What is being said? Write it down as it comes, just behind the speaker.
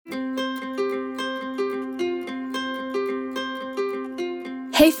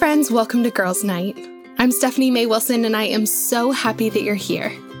Hey friends, welcome to Girls Night. I'm Stephanie Mae Wilson and I am so happy that you're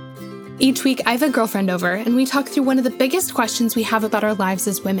here. Each week I have a girlfriend over and we talk through one of the biggest questions we have about our lives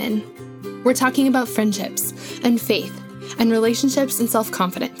as women. We're talking about friendships and faith and relationships and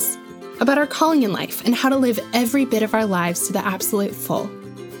self-confidence, about our calling in life and how to live every bit of our lives to the absolute full.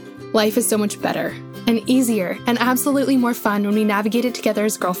 Life is so much better and easier and absolutely more fun when we navigate it together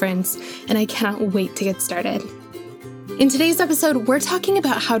as girlfriends, and I cannot wait to get started. In today's episode, we're talking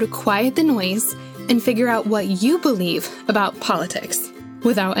about how to quiet the noise and figure out what you believe about politics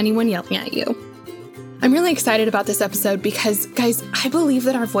without anyone yelling at you. I'm really excited about this episode because, guys, I believe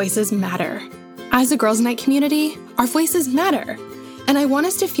that our voices matter. As a Girls Night community, our voices matter, and I want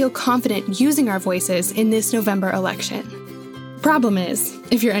us to feel confident using our voices in this November election. Problem is,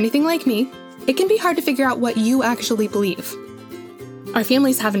 if you're anything like me, it can be hard to figure out what you actually believe. Our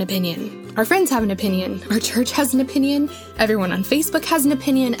families have an opinion. Our friends have an opinion, our church has an opinion, everyone on Facebook has an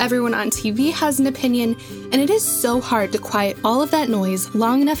opinion, everyone on TV has an opinion, and it is so hard to quiet all of that noise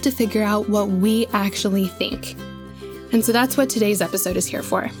long enough to figure out what we actually think. And so that's what today's episode is here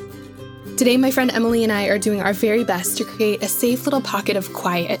for. Today, my friend Emily and I are doing our very best to create a safe little pocket of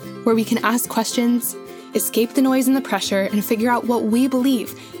quiet where we can ask questions, escape the noise and the pressure, and figure out what we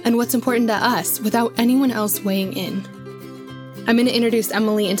believe and what's important to us without anyone else weighing in. I'm going to introduce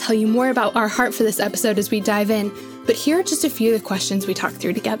Emily and tell you more about our heart for this episode as we dive in, but here are just a few of the questions we talked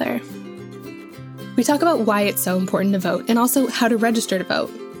through together. We talk about why it's so important to vote and also how to register to vote.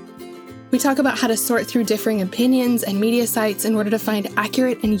 We talk about how to sort through differing opinions and media sites in order to find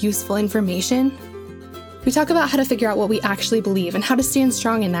accurate and useful information. We talk about how to figure out what we actually believe and how to stand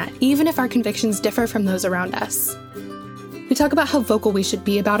strong in that, even if our convictions differ from those around us. We talk about how vocal we should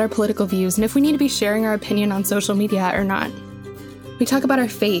be about our political views and if we need to be sharing our opinion on social media or not. We talk about our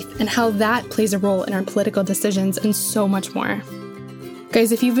faith and how that plays a role in our political decisions and so much more.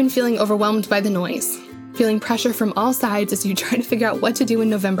 Guys, if you've been feeling overwhelmed by the noise, feeling pressure from all sides as you try to figure out what to do in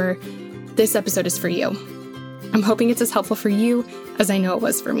November, this episode is for you. I'm hoping it's as helpful for you as I know it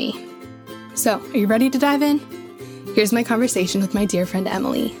was for me. So, are you ready to dive in? Here's my conversation with my dear friend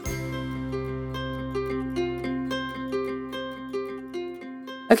Emily.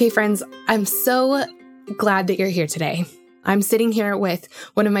 Okay, friends, I'm so glad that you're here today. I'm sitting here with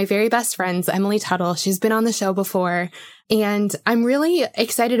one of my very best friends, Emily Tuttle. She's been on the show before, and I'm really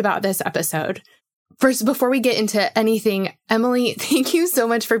excited about this episode. First, before we get into anything, Emily, thank you so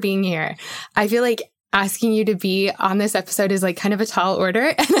much for being here. I feel like asking you to be on this episode is like kind of a tall order,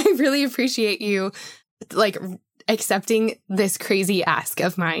 and I really appreciate you like accepting this crazy ask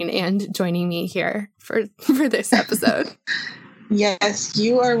of mine and joining me here for this episode. Yes,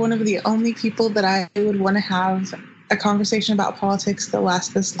 you are one of the only people that I would want to have a conversation about politics that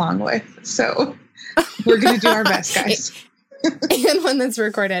lasts this long with. So we're going to do our best, guys. And one that's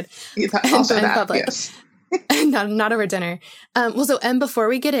recorded. Also and that, public. yes. Not over dinner. So Em, before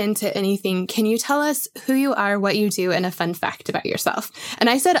we get into anything, can you tell us who you are, what you do, and a fun fact about yourself? And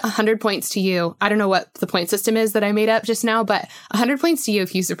I said 100 points to you. I don't know what the point system is that I made up just now, but 100 points to you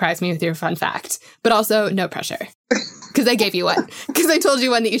if you surprise me with your fun fact. But also no pressure, because I gave you one. Because I told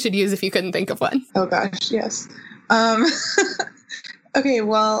you one that you should use if you couldn't think of one. Oh, gosh, yes. Okay,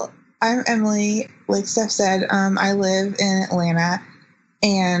 well, I'm Emily. Like Steph said, I live in Atlanta,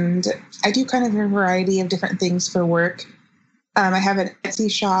 and I do kind of a variety of different things for work. I have an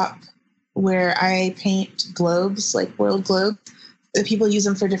Etsy shop where I paint globes, like world globes. The people use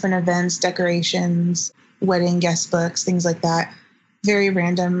them for different events, decorations, wedding guest books, things like that. Very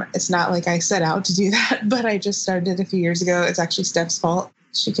random. It's not like I set out to do that, but I just started it a few years ago. It's actually Steph's fault.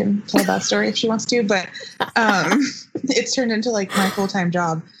 She can tell that story if she wants to, but it's turned into like my full-time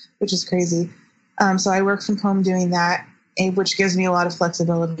job, which is crazy. So I work from home doing that, which gives me a lot of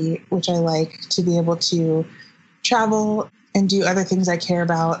flexibility, which I like, to be able to travel and do other things I care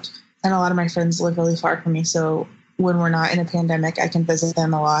about. And a lot of my friends live really far from me, so when we're not in a pandemic, I can visit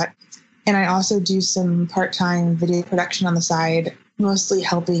them a lot. And I also do some part-time video production on the side, mostly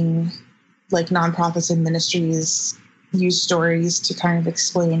helping like nonprofits and ministries use stories to kind of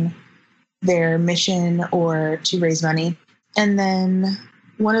explain their mission or to raise money. And then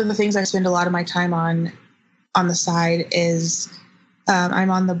one of the things I spend a lot of my time on the side is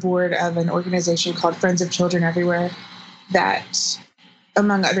I'm on the board of an organization called Friends of Children Everywhere that,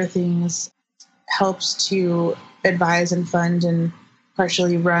 among other things, helps to advise and fund and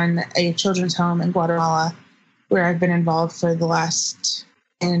partially run a children's home in Guatemala, where I've been involved for the last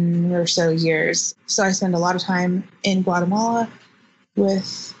 10 or so years. So I spend a lot of time in Guatemala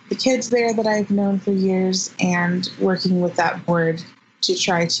with the kids there that I've known for years and working with that board to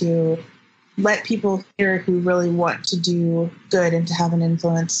try to let people here who really want to do good and to have an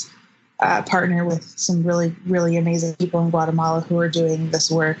influence partner with some really, really amazing people in Guatemala who are doing this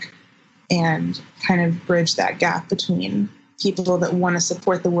work and kind of bridge that gap between people that want to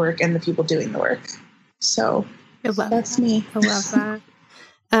support the work and the people doing the work. So that's me. I love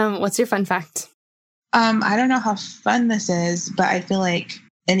that. What's your fun fact? I don't know how fun this is, but I feel like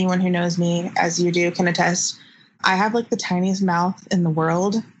anyone who knows me, as you do, can attest. I have like the tiniest mouth in the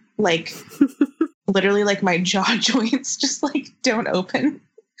world. Like literally like my jaw joints just like don't open.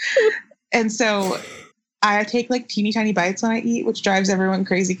 And so I take like teeny tiny bites when I eat, which drives everyone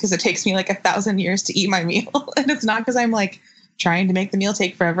crazy because it takes me like 1,000 years to eat my meal. And it's not because I'm like trying to make the meal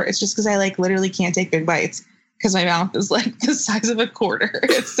take forever. It's just because I like literally can't take big bites because my mouth is like the size of a quarter.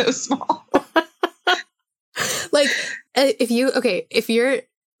 It's so small. Like if you're,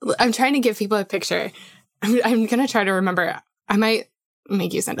 I'm trying to give people a picture. I'm going to try to remember. I might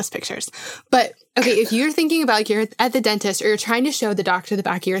make you send us pictures. But okay, if you're thinking about like you're at the dentist or you're trying to show the doctor the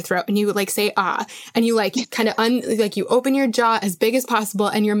back of your throat and you like say, and you like kind of like you open your jaw as big as possible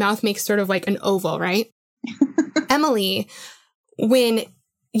and your mouth makes sort of like an oval, right? Emily, when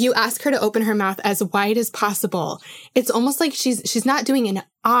you ask her to open her mouth as wide as possible, it's almost like she's not doing an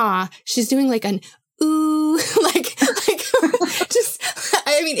she's doing like an ooh, like just,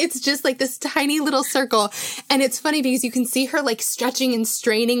 I mean, it's just like this tiny little circle. And it's funny because you can see her like stretching and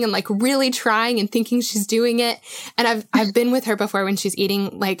straining and like really trying and thinking she's doing it. And I've been with her before when she's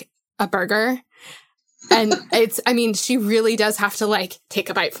eating like a burger. And she really does have to like take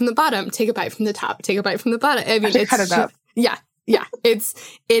a bite from the bottom, take a bite from the top, take a bite from the bottom. I mean, cut it up. Yeah. It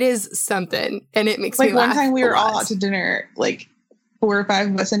is something. And it makes me laugh. Like one time we were all out to dinner, like 4 or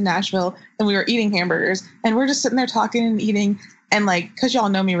 5 of us in Nashville, and we were eating hamburgers and we're just sitting there talking and eating. And like, cause y'all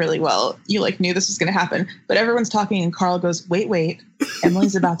know me really well, you like knew this was going to happen, but everyone's talking and Carl goes, wait,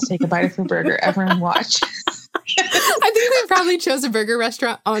 Emily's about to take a bite of her burger. Everyone watch. I think we probably chose a burger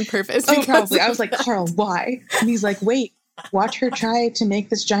restaurant on purpose. Oh, probably. I was like, Carl, why? And he's like, wait, watch her try to make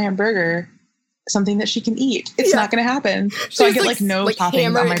this giant burger something that she can eat. It's not going to happen. So I get like no toppings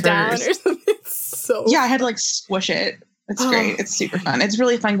on my burgers. Or something. Yeah, I had to like squish it. It's great. It's super fun. It's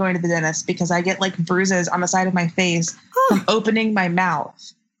really fun going to the dentist because I get like bruises on the side of my face from opening my mouth.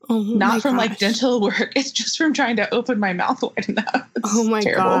 Not from like dental work. It's just from trying to open my mouth wide enough. It's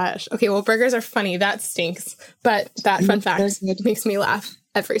terrible. Gosh. Okay, well, burgers are funny. That stinks. But that fun fact makes me laugh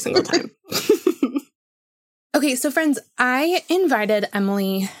every single time. Okay, so friends, I invited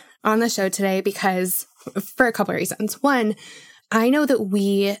Emily on the show today because for a couple of reasons. One, I know that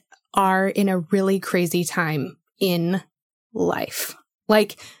we are in a really crazy time in life.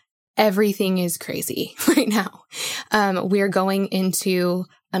 Like everything is crazy right now. We're going into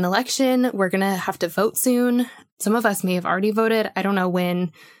an election. We're going to have to vote soon. Some of us may have already voted. I don't know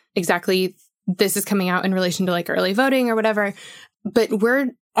when exactly this is coming out in relation to like early voting or whatever, but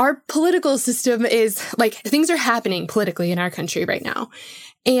our political system is like things are happening politically in our country right now.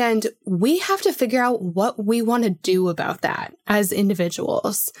 And we have to figure out what we want to do about that as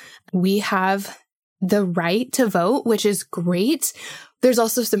individuals. We have the right to vote, which is great. There's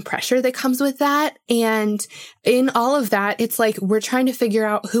also some pressure that comes with that. And in all of that, it's like we're trying to figure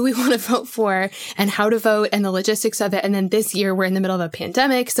out who we want to vote for and how to vote and the logistics of it. And then this year we're in the middle of a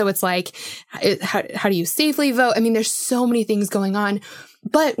pandemic. So it's like, how do you safely vote? I mean, there's so many things going on,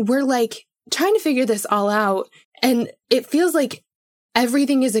 but we're like trying to figure this all out. And it feels like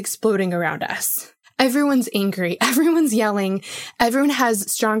everything is exploding around us. Everyone's angry. Everyone's yelling. Everyone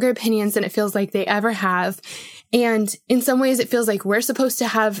has stronger opinions than it feels like they ever have. And in some ways, it feels like we're supposed to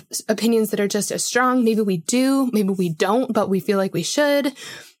have opinions that are just as strong. Maybe we do, maybe we don't, but we feel like we should.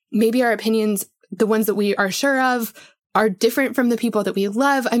 Maybe our opinions, the ones that we are sure of, are different from the people that we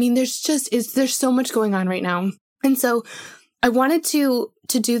love. I mean, there's so much going on right now. And so I wanted to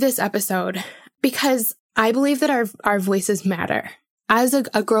do this episode because I believe that our voices matter. As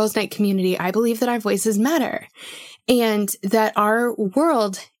a girls' night community, I believe that our voices matter and that our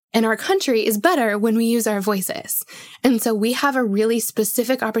world and our country is better when we use our voices. And so we have a really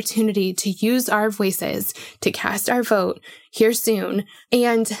specific opportunity to use our voices to cast our vote here soon.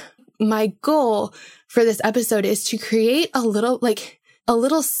 And my goal for this episode is to create a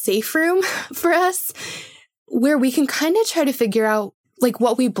little safe room for us where we can kind of try to figure out like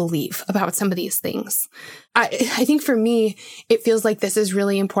what we believe about some of these things. I think for me, it feels like this is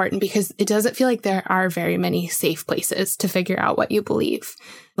really important because it doesn't feel like there are very many safe places to figure out what you believe.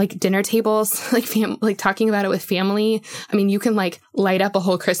 Like dinner tables, like talking about it with family. I mean, you can like light up a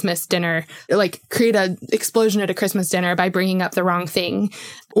whole Christmas dinner, like create an explosion at a Christmas dinner by bringing up the wrong thing.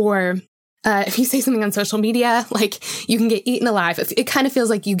 Or If you say something on social media, like you can get eaten alive. It kind of feels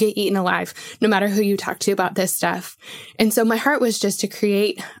like you get eaten alive no matter who you talk to about this stuff. And so my heart was just to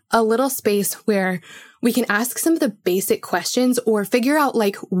create a little space where we can ask some of the basic questions or figure out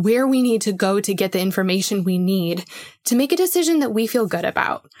like where we need to go to get the information we need to make a decision that we feel good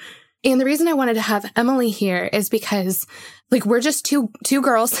about. And the reason I wanted to have Emily here is because like we're just two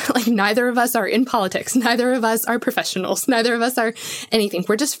girls, like neither of us are in politics. Neither of us are professionals. Neither of us are anything.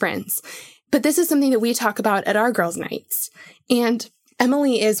 We're just friends. But this is something that we talk about at our girls' nights. And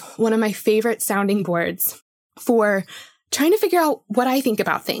Emily is one of my favorite sounding boards for trying to figure out what I think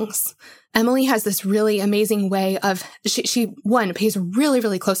about things. Emily has this really amazing way of, she pays really,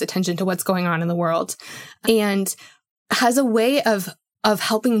 really close attention to what's going on in the world and has a way of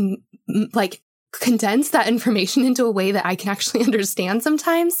helping like condense that information into a way that I can actually understand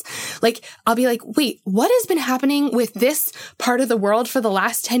sometimes. Like, I'll be like, wait, what has been happening with this part of the world for the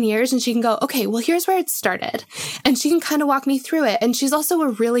last 10 years? And she can go, okay, well, here's where it started. And she can kind of walk me through it. And she's also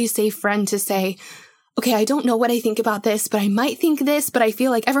a really safe friend to say, okay, I don't know what I think about this, but I might think this, but I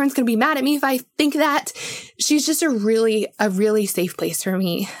feel like everyone's going to be mad at me if I think that. She's just a really safe place for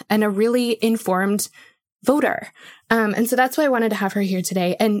me and a really informed voter. And so that's why I wanted to have her here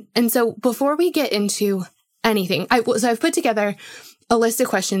today. And so before we get into anything, I've put together a list of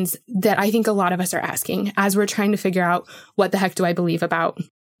questions that I think a lot of us are asking as we're trying to figure out what the heck do I believe about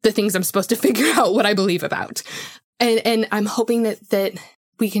the things I'm supposed to figure out what I believe about. And I'm hoping that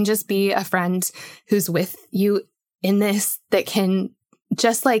we can just be a friend who's with you in this, that can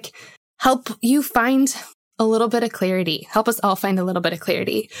just like help you find a little bit of clarity, help us all find a little bit of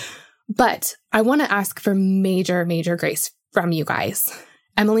clarity. But I want to ask for major, major grace from you guys.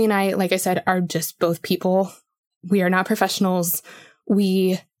 Emily and I, like I said, are just both people. We are not professionals.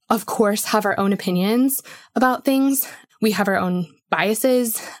 We, of course, have our own opinions about things. We have our own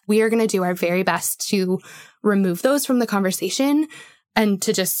biases. We are going to do our very best to remove those from the conversation and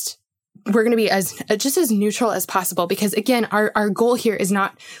to we're going to be as neutral as possible, because again, our goal here is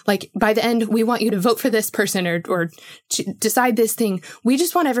not like by the end, we want you to vote for this person or decide this thing. We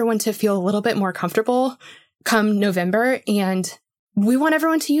just want everyone to feel a little bit more comfortable come November, and we want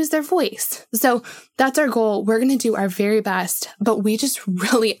everyone to use their voice. So that's our goal. We're going to do our very best, but we just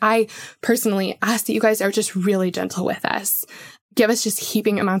really, I personally ask that you guys are just really gentle with us. Give us just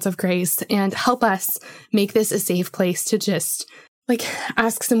heaping amounts of grace and help us make this a safe place to just like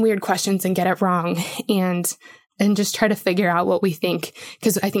ask some weird questions and get it wrong and just try to figure out what we think,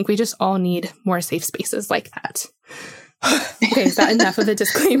 because I think we just all need more safe spaces like that. Okay, is that enough of a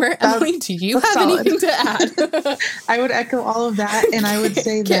disclaimer? Emily, do you have anything to add? I would echo all of that. And I would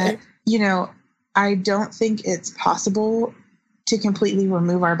say that, I don't think it's possible to completely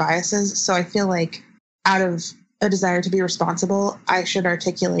remove our biases. So I feel like out of a desire to be responsible, I should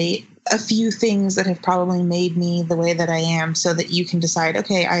articulate a few things that have probably made me the way that I am so that you can decide,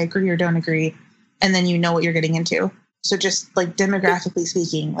 okay, I agree or don't agree. And then you know what you're getting into. So just like demographically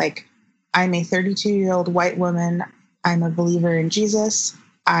speaking, like I'm a 32-year-old white woman. I'm a believer in Jesus.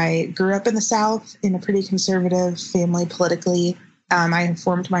 I grew up in the South in a pretty conservative family politically. I have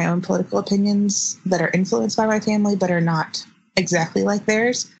formed my own political opinions that are influenced by my family, but are not exactly like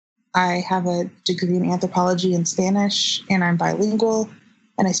theirs. I have a degree in anthropology and Spanish, and I'm bilingual.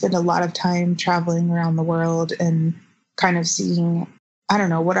 And I spend a lot of time traveling around the world and kind of seeing, I don't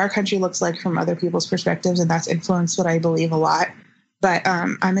know, what our country looks like from other people's perspectives. And that's influenced what I believe a lot. But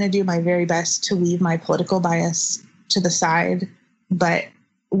I'm going to do my very best to leave my political bias to the side. But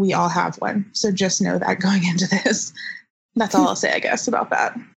we all have one. So just know that going into this. That's all I'll say, I guess, about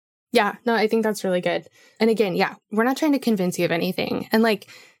that. Yeah, no, I think that's really good. And again, yeah, we're not trying to convince you of anything. And like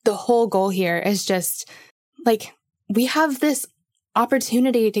the whole goal here is just like we have this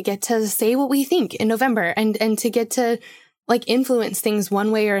opportunity to get to say what we think in November and to get to like influence things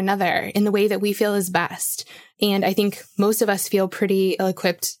one way or another in the way that we feel is best. And I think most of us feel pretty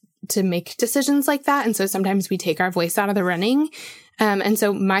ill-equipped to make decisions like that. And so sometimes we take our voice out of the running. And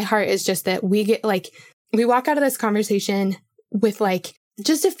so my heart is just that we get like, we walk out of this conversation with like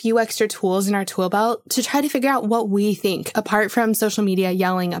just a few extra tools in our tool belt to try to figure out what we think, apart from social media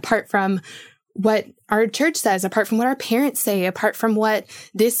yelling, apart from what our church says, apart from what our parents say, apart from what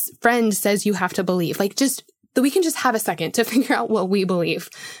this friend says you have to believe. Like just that we can just have a second to figure out what we believe.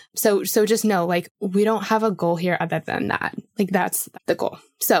 So just know, like, we don't have a goal here other than that. Like, that's the goal.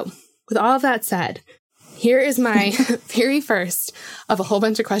 So with all of that said, here is my very first of a whole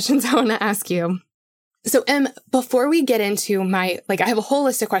bunch of questions I want to ask you. So, Em, before we get into I have a whole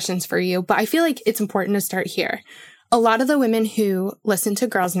list of questions for you, but I feel like it's important to start here. A lot of the women who listen to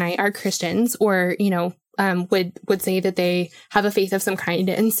Girls Night are Christians or, would say that they have a faith of some kind.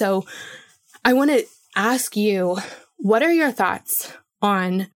 And so I want to ask you, what are your thoughts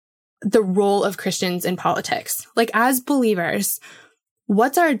on the role of Christians in politics? Like, as believers,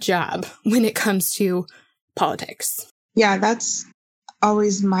 what's our job when it comes to politics? Yeah, that's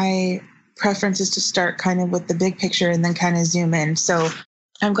always my preference, is to start kind of with the big picture and then kind of zoom in. So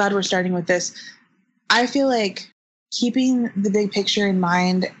I'm glad we're starting with this. I feel like keeping the big picture in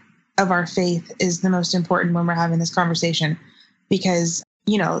mind of our faith is the most important when we're having this conversation, because,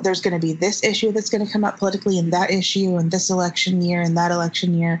 you know, there's going to be this issue that's going to come up politically, and that issue, and this election year and that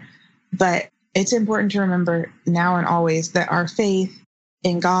election year. But it's important to remember now and always that our faith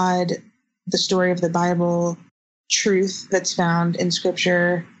in God, the story of the Bible, truth that's found in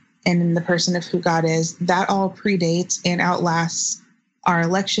Scripture and in the person of who God is, that all predates and outlasts our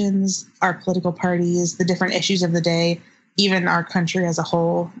elections, our political parties, the different issues of the day, even our country as a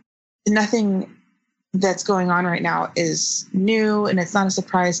whole. Nothing that's going on right now is new, and it's not a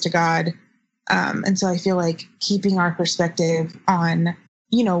surprise to God. And so I feel like keeping our perspective on,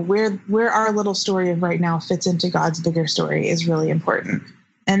 you know, where our little story of right now fits into God's bigger story is really important.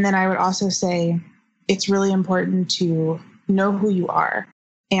 And then I would also say it's really important to know who you are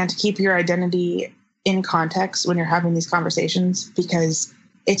and to keep your identity in context when you're having these conversations, because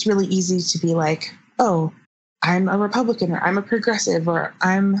it's really easy to be like, oh, I'm a Republican, or I'm a progressive, or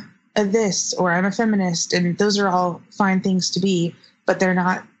I'm a this, or I'm a feminist. And those are all fine things to be, but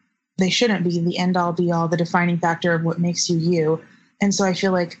they shouldn't be the end all be all, the defining factor of what makes you you. And so I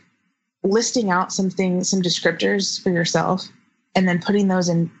feel like listing out some descriptors for yourself and then putting those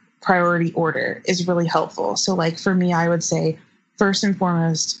in priority order is really helpful. So like for me, I would say, first and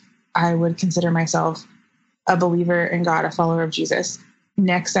foremost, I would consider myself a believer in God, a follower of Jesus.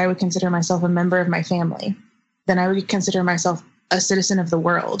 Next, I would consider myself a member of my family. Then I would consider myself a citizen of the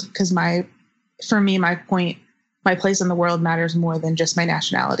world, because my place in the world matters more than just my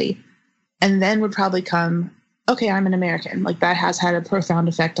nationality. And then would probably come, okay, I'm an American. Like, that has had a profound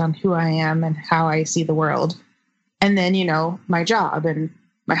effect on who I am and how I see the world. And then, you know, my job and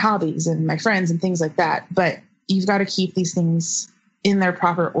my hobbies and my friends and things like that. But you've got to keep these things in their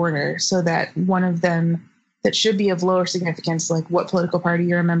proper order, so that one of them that should be of lower significance, like what political party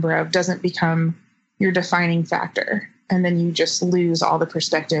you're a member of, doesn't become your defining factor. And then you just lose all the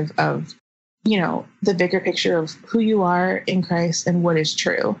perspective of, you know, the bigger picture of who you are in Christ and what is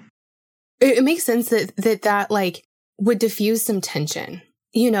true. It makes sense that like would diffuse some tension,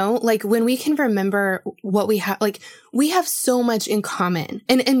 you know, like when we can remember what we have, like we have so much in common.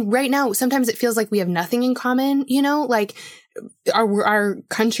 And right now, sometimes it feels like we have nothing in common, you know, like our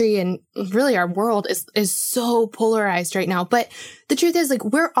country and really our world is so polarized right now. But the truth is, like,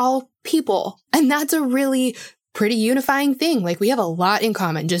 we're all people, and that's a really pretty unifying thing. Like, we have a lot in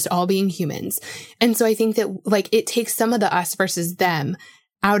common, just all being humans. And so I think that, like, it takes some of the us versus them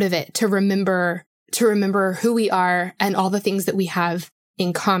out of it to remember who we are and all the things that we have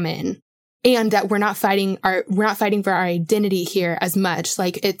in common, and that we're not fighting for our identity here as much.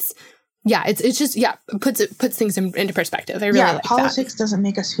 Like, it's just puts things into perspective. I really like politics that. Doesn't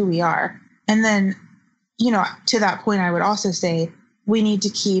make us who we are. And then, you know, to that point, I would also say we need to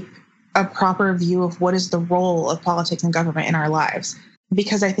keep a proper view of what is the role of politics and government in our lives.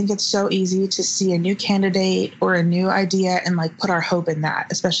 Because I think it's so easy to see a new candidate or a new idea and like put our hope in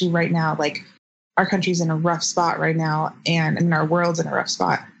that, especially right now. Like, our country's in a rough spot right now, and I mean, our world's in a rough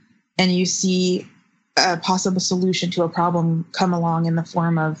spot. And you see a possible solution to a problem come along in the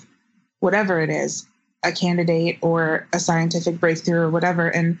form of whatever it is, a candidate or a scientific breakthrough or whatever,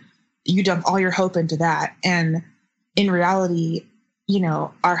 and you dump all your hope into that. And in reality, you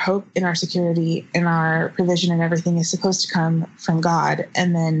know, our hope and our security and our provision and everything is supposed to come from God.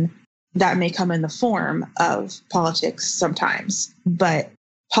 And then that may come in the form of politics sometimes, but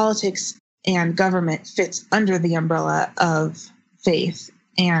politics and government fits under the umbrella of faith.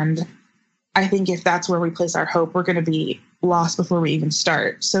 And I think if that's where we place our hope, we're going to be lost before we even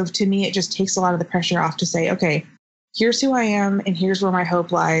start. So to me, it just takes a lot of the pressure off to say, okay, here's who I am and here's where my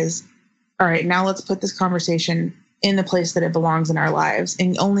hope lies. All right, now let's put this conversation in the place that it belongs in our lives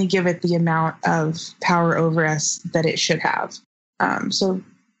and only give it the amount of power over us that it should have. So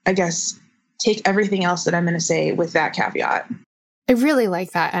I guess take everything else that I'm going to say with that caveat. I really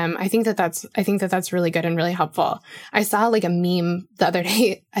like that. I think that's really good and really helpful. I saw like a meme the other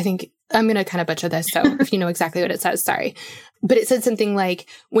day. I think I'm going to kind of butcher this. So if you know exactly what it says, sorry. But it said something like,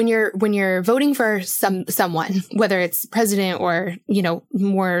 when you're voting for someone, whether it's president or, you know,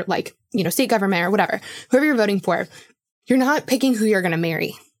 more like, you know, state government or whatever, whoever you're voting for, you're not picking who you're going to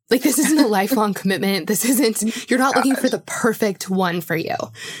marry. Like, this isn't a lifelong commitment. You're not looking for the perfect one for you.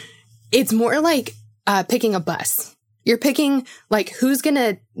 It's more like picking a bus. You're picking like who's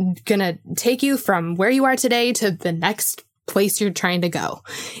gonna take you from where you are today to the next place you're trying to go,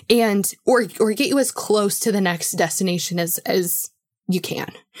 and or get you as close to the next destination as you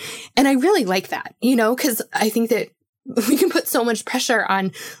can. And I really like that, because I think that we can put so much pressure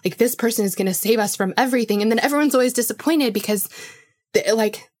on like this person is going to save us from everything, and then everyone's always disappointed because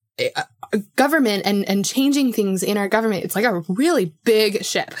government and changing things in our government, it's like a really big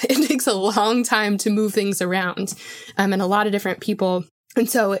ship. It takes a long time to move things around, and a lot of different people. And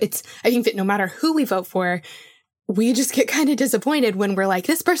so I think that no matter who we vote for, we just get kind of disappointed when we're like,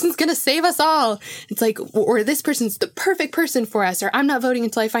 this person's going to save us all. It's like, or this person's the perfect person for us, or I'm not voting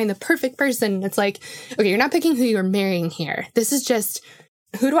until I find the perfect person. It's like, okay, you're not picking who you're marrying here. This is just,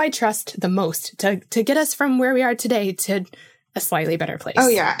 who do I trust the most to get us from where we are today to a slightly better place? Oh,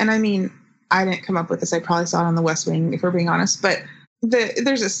 yeah. And I mean, I didn't come up with this. I probably saw it on the West Wing, if we're being honest. But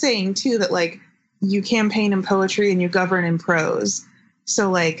there's a saying, too, that, like, you campaign in poetry and you govern in prose. So,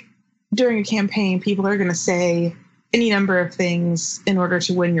 like, during a campaign, people are going to say any number of things in order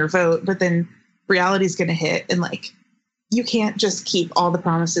to win your vote, but then reality is going to hit. And, like, you can't just keep all the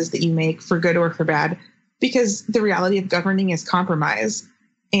promises that you make for good or for bad, because the reality of governing is compromise.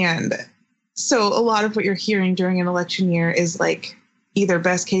 And so a lot of what you're hearing during an election year is like either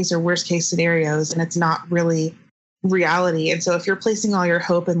best case or worst case scenarios, and it's not really reality. And so if you're placing all your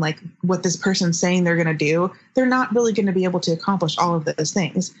hope in like what this person's saying they're going to do, they're not really going to be able to accomplish all of those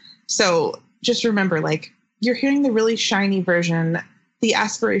things. So just remember, like, you're hearing the really shiny version, the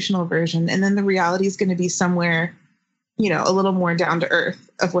aspirational version, and then the reality is going to be somewhere, a little more down to earth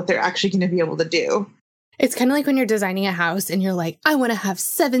of what they're actually going to be able to do. It's kind of like when you're designing a house and you're like, I want to have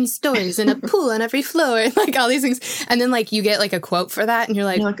 7 stories and a pool on every floor, and like all these things. And then like you get like a quote for that and you're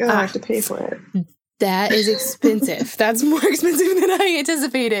like, oh, I have to pay for it. That is expensive. That's more expensive than I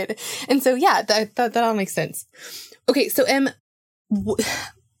anticipated. And so, yeah, that all makes sense. Okay. So,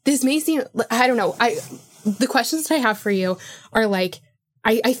 this may seem, I don't know. The questions that I have for you are like,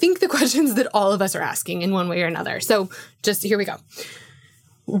 I think the questions that all of us are asking in one way or another. So just here we go.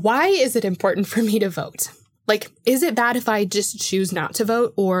 Why is it important for me to vote? Like, is it bad if I just choose not to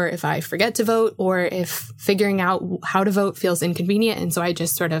vote, or if I forget to vote, or if figuring out how to vote feels inconvenient and so I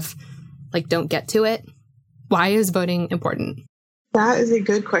just sort of like don't get to it? Why is voting important? That is a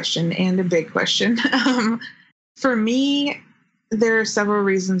good question and a big question. For me, there are several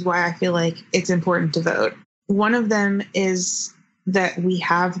reasons why I feel like it's important to vote. One of them is that we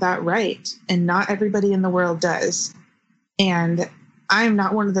have that right, and not everybody in the world does. And I'm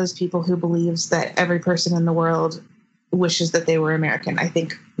not one of those people who believes that every person in the world wishes that they were American. I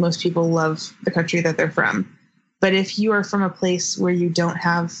think most people love the country that they're from. But if you are from a place where you don't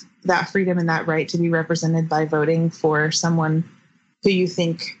have that freedom and that right to be represented by voting for someone who you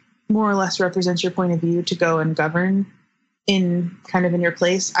think more or less represents your point of view to go and govern in your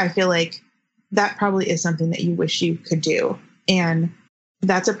place, I feel like that probably is something that you wish you could do. And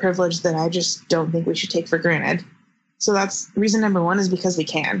that's a privilege that I just don't think we should take for granted. So that's reason number one, is because we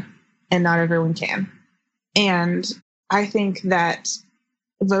can, and not everyone can. And I think that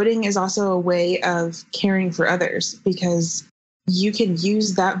voting is also a way of caring for others, because you can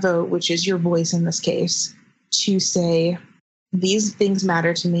use that vote, which is your voice in this case, to say, these things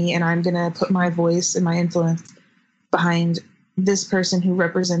matter to me, and I'm going to put my voice and my influence behind this person who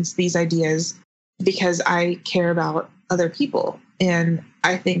represents these ideas because I care about other people. And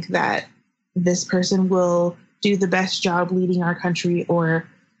I think that this person will do the best job leading our country or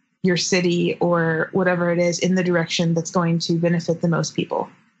your city or whatever it is in the direction that's going to benefit the most people.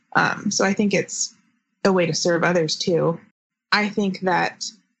 So I think it's a way to serve others too. I think that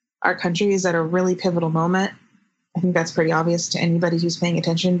our country is at a really pivotal moment. I think that's pretty obvious to anybody who's paying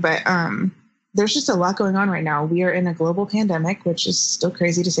attention, but there's just a lot going on right now. We are in a global pandemic, which is still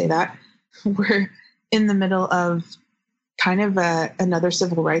crazy to say that. We're in the middle of kind of another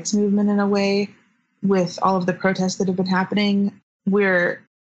civil rights movement in a way, with all of the protests that have been happening. We're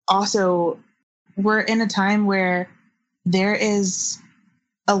in a time where there is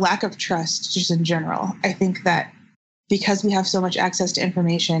a lack of trust just in general. I think that because we have so much access to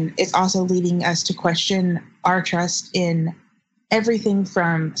information, it's also leading us to question our trust in everything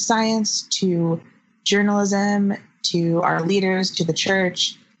from science to journalism to our leaders to the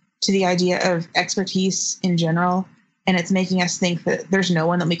church to the idea of expertise in general. And it's making us think that there's no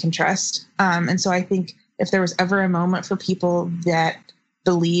one that we can trust. And so I think if there was ever a moment for people that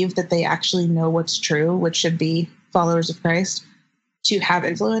believe that they actually know what's true, which should be followers of Christ, to have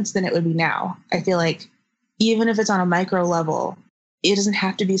influence, then it would be now. I feel like even if it's on a micro level, it doesn't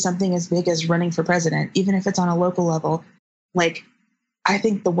have to be something as big as running for president. Even if it's on a local level, like I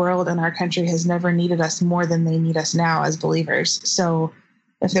think the world and our country has never needed us more than they need us now as believers. So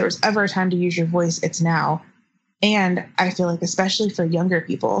if there was ever a time to use your voice, it's now. And I feel like, especially for younger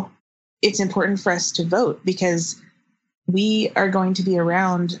people, it's important for us to vote because we are going to be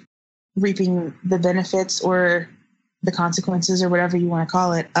around reaping the benefits or the consequences or whatever you want to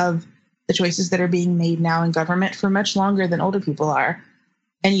call it of the choices that are being made now in government for much longer than older people are.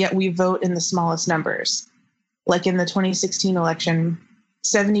 And yet we vote in the smallest numbers. Like in the 2016 election,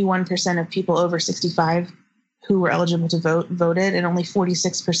 71% of people over 65 who were eligible to vote voted, and only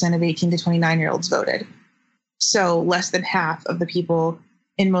 46% of 18 to 29-year-olds voted. So less than half of the people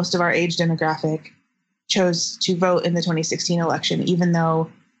in most of our age demographic chose to vote in the 2016 election, even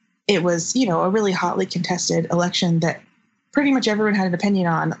though it was, a really hotly contested election that pretty much everyone had an opinion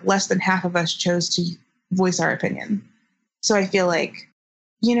on. Less than half of us chose to voice our opinion. So I feel like,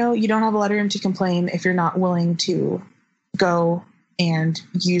 you don't have a lot of room to complain if you're not willing to go and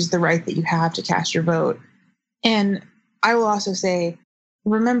use the right that you have to cast your vote. And I will also say,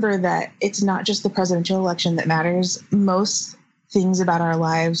 remember that it's not just the presidential election that matters. Most things about our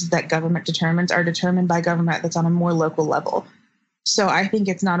lives that government determines are determined by government that's on a more local level. So I think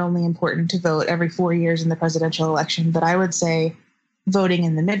it's not only important to vote every 4 years in the presidential election, but I would say voting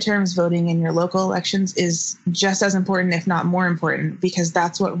in the midterms, voting in your local elections is just as important, if not more important, because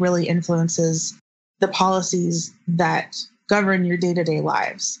that's what really influences the policies that govern your day-to-day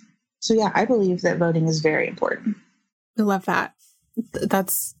lives. So yeah, I believe that voting is very important. I love that.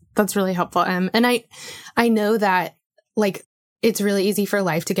 That's really helpful. And I know that it's really easy for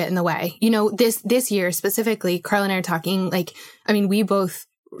life to get in the way. This year specifically, Carl and I are talking we both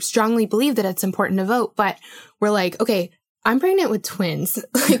strongly believe that it's important to vote, but we're like, okay, I'm pregnant with twins.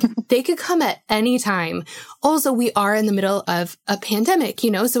 They could come at any time. Also, we are in the middle of a pandemic,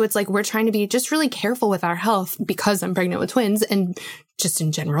 so it's we're trying to be just really careful with our health because I'm pregnant with twins and just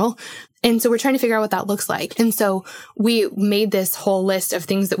in general. And so we're trying to figure out what that looks like. And so we made this whole list of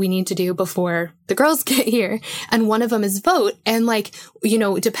things that we need to do before the girls get here. And one of them is vote. And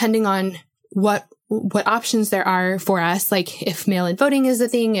depending on what options there are for us, if mail-in voting is a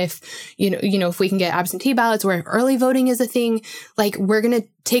thing, if we can get absentee ballots, or if early voting is a thing, we're going to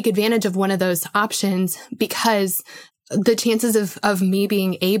take advantage of one of those options, because the chances of me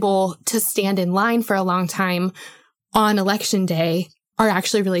being able to stand in line for a long time on election day are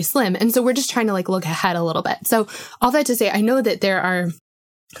actually really slim. And so we're just trying to look ahead a little bit. So all that to say, I know that there are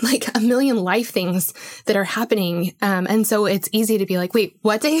a million life things that are happening. And so it's easy to be like, wait,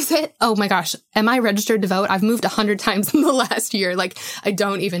 what day is it? Oh my gosh, am I registered to vote? I've moved 100 times in the last year. I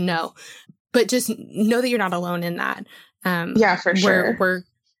don't even know. But just know that you're not alone in that. Yeah, for sure. We're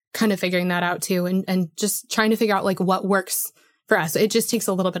kind of figuring that out too, and just trying to figure out what works for us. It just takes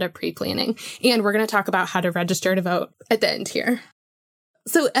a little bit of pre-planning. And we're going to talk about how to register to vote at the end here.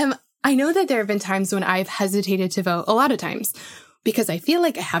 So I know that there have been times when I've hesitated to vote, a lot of times, because I feel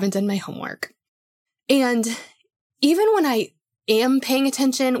like I haven't done my homework. And even when I am paying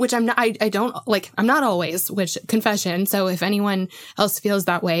attention, which I'm not, I'm not always, which confession. So if anyone else feels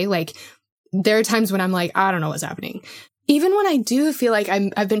that way, there are times when I'm I don't know what's happening. Even when I do feel like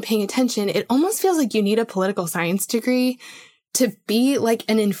I've been paying attention, it almost feels like you need a political science degree to be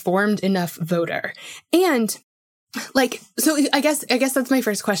an informed enough voter. And so I guess that's my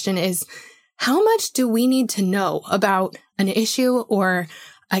first question is, how much do we need to know about an issue or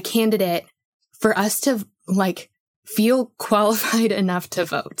a candidate for us to feel qualified enough to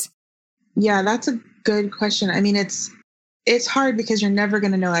vote? Yeah, that's a good question. I mean, it's hard because you're never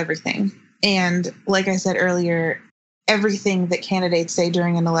going to know everything. And like I said earlier, everything that candidates say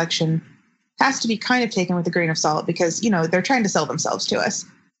during an election has to be kind of taken with a grain of salt because, they're trying to sell themselves to us.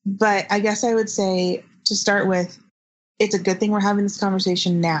 But I guess I would say, to start with, it's a good thing we're having this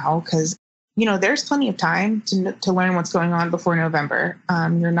conversation now because, there's plenty of time to learn what's going on before November.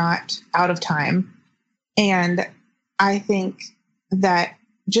 You're not out of time. And I think that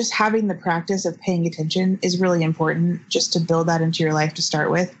just having the practice of paying attention is really important, just to build that into your life to start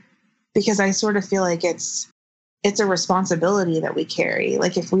with, because I sort of feel like it's a responsibility that we carry.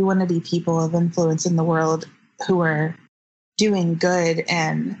 If we want to be people of influence in the world who are doing good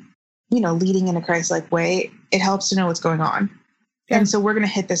and, leading in a Christ-like way, it helps to know what's going on. Yeah. And so we're going to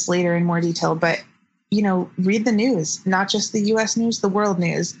hit this later in more detail, but, read the news, not just the U.S. news, the world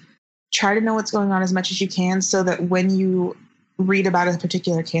news. Try to know what's going on as much as you can so that when you read about a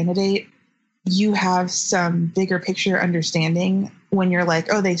particular candidate, you have some bigger picture understanding when you're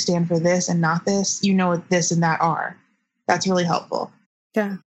like, oh, they stand for this and not this, what this and that are. That's really helpful.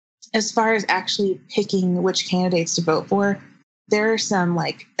 Yeah. As far as actually picking which candidates to vote for, there are some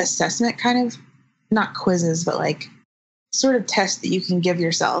assessment kind of, not quizzes, but sort of tests that you can give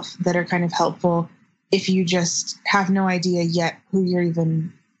yourself that are kind of helpful if you just have no idea yet who you're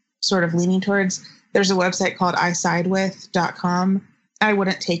even sort of leaning towards. There's a website called isidewith.com. I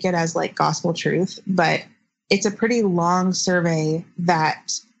wouldn't take it as like gospel truth, but it's a pretty long survey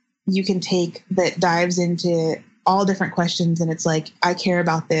that you can take that dives into all different questions. And it's like, I care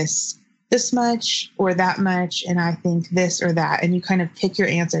about this much or that much, and I think this or that. And you kind of pick your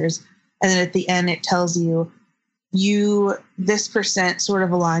answers. And then at the end, it tells you, this percent sort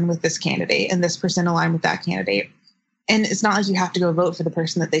of align with this candidate and this percent align with that candidate. And it's not like you have to go vote for the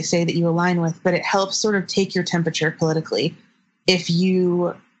person that they say that you align with, but it helps sort of take your temperature politically. If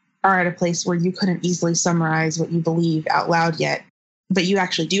you are at a place where you couldn't easily summarize what you believe out loud yet, but you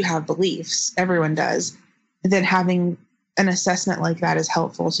actually do have beliefs, everyone does, then having an assessment like that is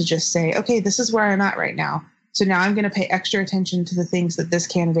helpful to just say, okay, this is where I'm at right now. So now I'm going to pay extra attention to the things that this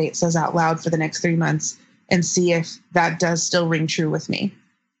candidate says out loud for the next 3 months and see if that does still ring true with me.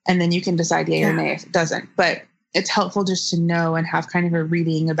 And then you can decide yay or nay if it doesn't. But it's helpful just to know and have kind of a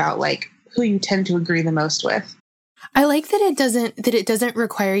reading about like who you tend to agree the most with. I like that it doesn't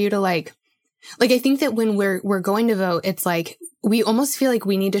require you to like I think that when we're going to vote, it's like we almost feel like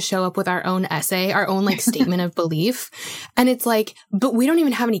we need to show up with our own essay, our own like statement of belief. And it's like, but we don't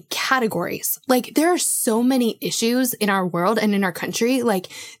even have any categories. Like there are so many issues in our world and in our country. Like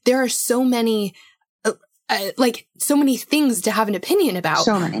there are so many so many things to have an opinion about.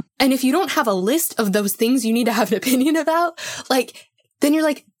 So many. And if you don't have a list of those things you need to have an opinion about, like, then you're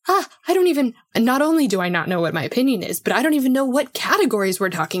like, not only do I not know what my opinion is, but I don't even know what categories we're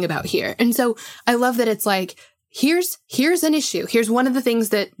talking about here. And so I love that it's like, here's an issue. Here's one of the things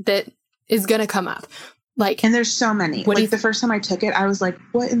that is going to come up. Like, and there's so many. Like the first time I took it, I was like,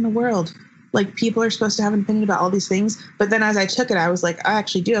 what in the world? Like people are supposed to have an opinion about all these things. But then as I took it, I was like, I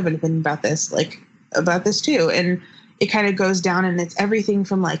actually do have an opinion about this, about this too. And it kind of goes down, and it's everything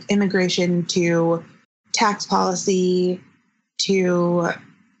from like immigration to tax policy to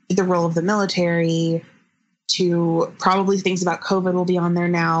the role of the military to probably things about COVID will be on there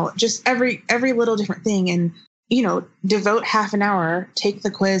now. Just every little different thing. And, devote half an hour, take the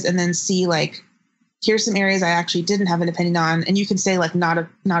quiz, and then see like, here's some areas I actually didn't have an opinion on. And you can say like not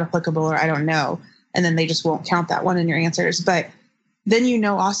applicable or I don't know. And then they just won't count that one in your answers. But then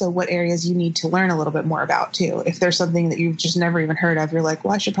also what areas you need to learn a little bit more about too. If there's something that you've just never even heard of, you're like,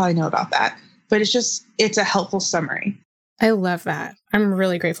 well, I should probably know about that. But it's a helpful summary. I love that. I'm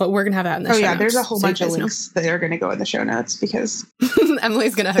really grateful. We're going to have that in the show notes. There's a whole bunch of links that are going to go in the show notes because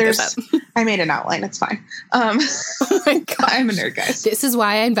Emily's going to hook us up. I made an outline. It's fine. Oh my God. I'm a nerd, guys. This is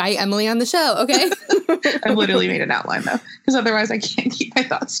why I invite Emily on the show. Okay. I literally made an outline though, because otherwise I can't keep my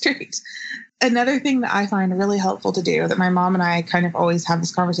thoughts straight. Another thing that I find really helpful to do that my mom and I kind of always have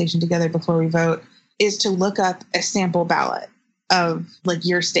this conversation together before we vote is to look up a sample ballot of like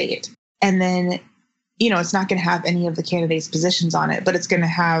your state. And then it's not going to have any of the candidates' positions on it, but it's going to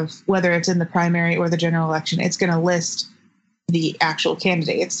have, whether it's in the primary or the general election, it's going to list the actual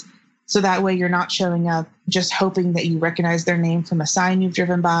candidates. So that way you're not showing up just hoping that you recognize their name from a sign you've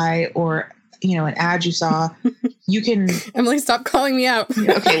driven by or, an ad you saw. You can... Emily, stop calling me out.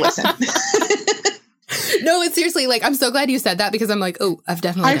 Okay, listen. No, it's seriously, like, I'm so glad you said that because I'm like, oh, I've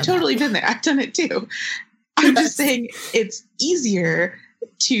totally been there. I've done it too. I'm just saying it's easier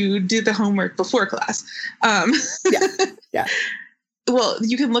to do the homework before class. Yeah. Well,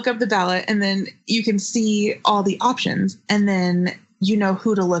 you can look up the ballot and then you can see all the options and then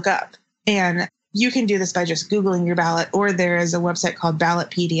who to look up. And you can do this by just Googling your ballot, or there is a website called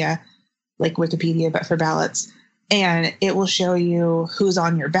Ballotpedia, like Wikipedia, but for ballots. And it will show you who's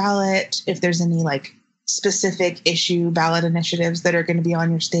on your ballot, if there's any like specific issue ballot initiatives that are going to be on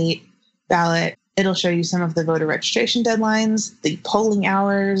your state ballot. It'll show you some of the voter registration deadlines, the polling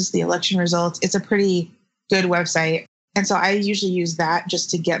hours, the election results. It's a pretty good website. And so I usually use that just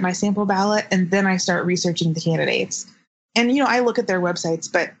to get my sample ballot. And then I start researching the candidates. And, I look at their websites,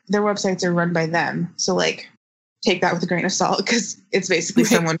 but their websites are run by them. So like, take that with a grain of salt because it's basically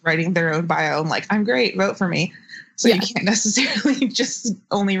someone writing their own bio and like, I'm great, vote for me. So you can't necessarily just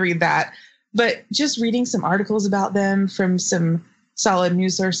only read that. But just reading some articles about them from some solid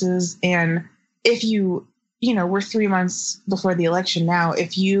news sources. And if we're 3 months before the election now,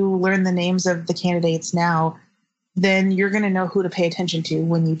 if you learn the names of the candidates now, then you're going to know who to pay attention to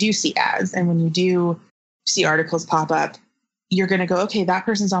when you do see ads. And when you do see articles pop up, you're going to go, okay, that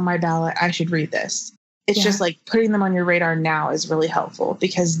person's on my ballot. I should read this. It's just like putting them on your radar now is really helpful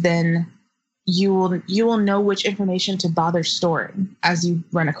because then you will know which information to bother storing as you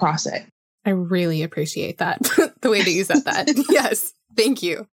run across it. I really appreciate that. The way that you said that. Yes. Thank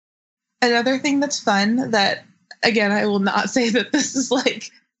you. Another thing that's fun that again, I will not say that this is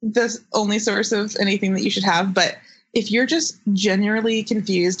like the only source of anything that you should have. But if you're just genuinely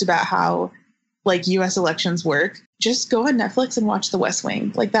confused about how like US elections work, just go on Netflix and watch The West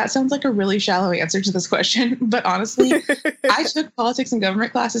Wing. Like that sounds like a really shallow answer to this question. But honestly, I took politics and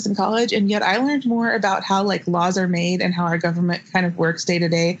government classes in college, and yet I learned more about how like laws are made and how our government kind of works day to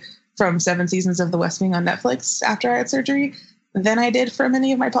day from 7 seasons of The West Wing on Netflix after I had surgery than I did from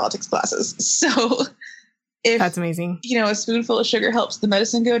any of my politics classes. So if that's amazing, a spoonful of sugar helps the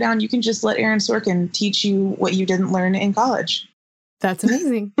medicine go down, you can just let Aaron Sorkin teach you what you didn't learn in college. That's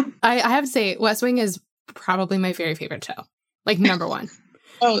amazing. I have to say, West Wing is probably my very favorite show. Like number one.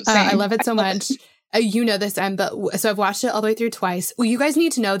 Oh, same. I love it so much. You know this, but so I've watched it all the way through twice. Well, you guys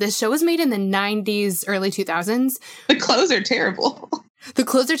need to know this show was made in the 90s, early 2000s. The clothes are terrible. The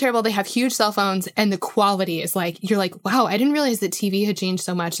clothes are terrible. They have huge cell phones, and the quality is like, you're like, wow, I didn't realize that TV had changed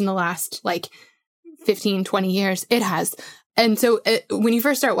so much in the last like 15, 20 years. It has. And so when you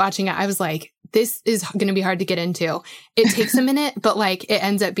first start watching it, I was like, this is going to be hard to get into. It takes a minute, but like it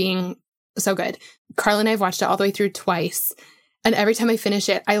ends up being so good. Carl and I have watched it all the way through twice. And every time I finish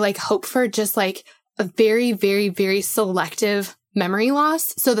it, I like hope for just like a very, very, very selective memory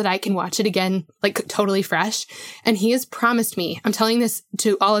loss so that I can watch it again, like totally fresh. And he has promised me, I'm telling this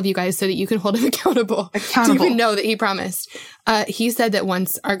to all of you guys so that you can hold him accountable. To even know that he promised. He said that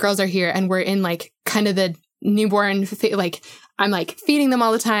once our girls are here and we're in like kind of the newborn, like I'm like feeding them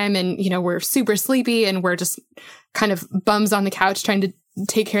all the time and, we're super sleepy and we're just kind of bums on the couch trying to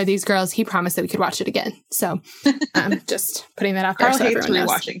take care of these girls. He promised that we could watch it again. So just putting that out there. Carl so hates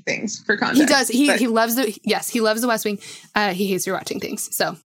rewatching things for context. He does. He loves he loves The West Wing. He hates rewatching things.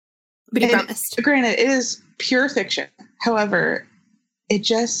 So, but he promised. Granted, it is pure fiction. However,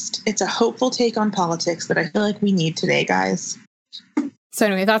 it's a hopeful take on politics that I feel like we need today, guys. So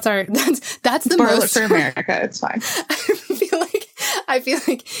anyway, that's the Borrow most it for America. It's fine. I feel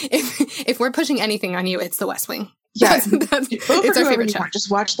like if we're pushing anything on you, it's The West Wing. Yeah, it's our favorite show.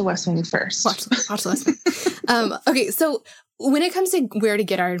 Just watch The West Wing first. Watch The West Wing. Okay, so when it comes to where to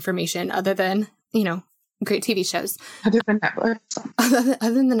get our information, other than great TV shows, other than Netflix,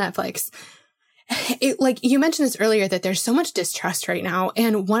 other than the Netflix, like you mentioned this earlier, that there's so much distrust right now,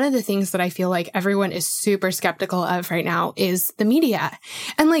 and one of the things that I feel like everyone is super skeptical of right now is the media,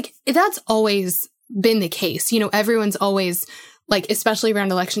 and like that's always been the case. Everyone's always, like, especially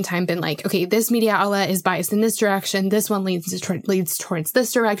around election time, been like, okay, this media outlet is biased in this direction. This one leads towards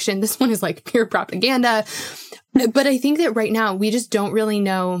this direction. This one is like pure propaganda. But I think that right now we just don't really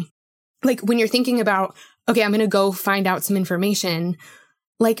know, like when you're thinking about, okay, I'm going to go find out some information,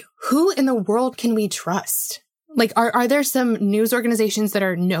 like who in the world can we trust? Like, are there some news organizations that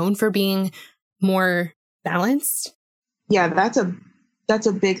are known for being more balanced? Yeah, that's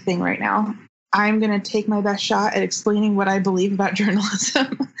a big thing right now. I'm going to take my best shot at explaining what I believe about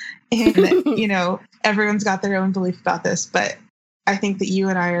journalism. And, everyone's got their own belief about this, but I think that you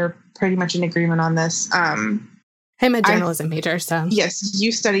and I are pretty much in agreement on this. I'm a journalism major, so. Yes,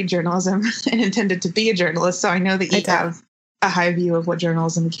 you studied journalism and intended to be a journalist, so I know that you have a high view of what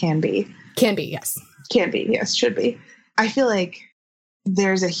journalism can be. Can be, yes. Can be, yes, should be. I feel like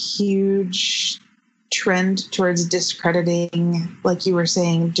there's a huge trend towards discrediting, like you were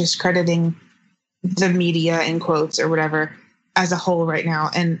saying, discrediting the media in quotes or whatever as a whole right now.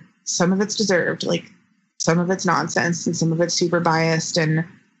 And some of it's deserved, like some of it's nonsense and some of it's super biased and,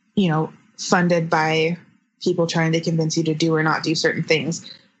 funded by people trying to convince you to do or not do certain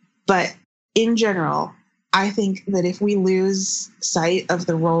things. But in general, I think that if we lose sight of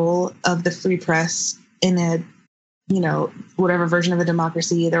the role of the free press in a, whatever version of a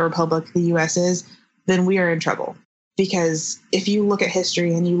democracy, the republic, the US is, then we are in trouble. Because if you look at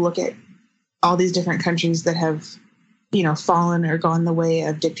history and you look at all these different countries that have, fallen or gone the way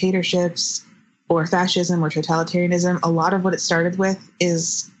of dictatorships or fascism or totalitarianism, a lot of what it started with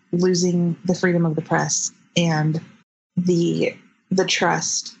is losing the freedom of the press and the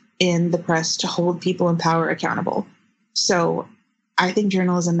trust in the press to hold people in power accountable. So I think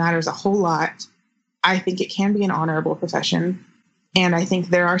journalism matters a whole lot. I think it can be an honorable profession. And I think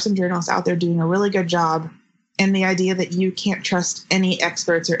there are some journalists out there doing a really good job. And the idea that you can't trust any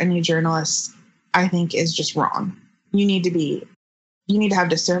experts or any journalists, I think is just wrong. You need to have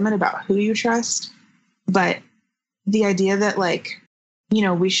discernment about who you trust. But the idea that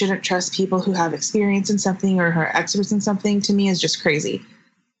we shouldn't trust people who have experience in something or who are experts in something, to me is just crazy.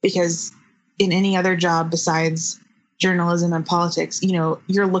 Because in any other job besides journalism and politics,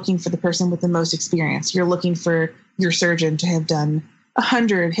 you're looking for the person with the most experience. You're looking for your surgeon to have done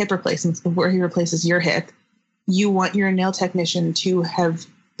 100 hip replacements before he replaces your hip. You want your nail technician to have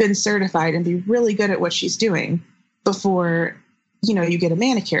been certified and be really good at what she's doing. before, you get a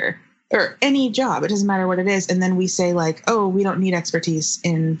manicure or any job. It doesn't matter what it is. And then we say like, oh, we don't need expertise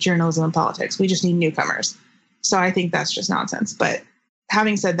in journalism and politics. We just need newcomers. So I think that's just nonsense. But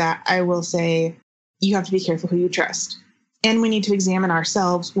having said that, I will say you have to be careful who you trust. And we need to examine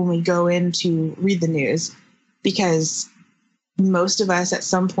ourselves when we go in to read the news, because most of us at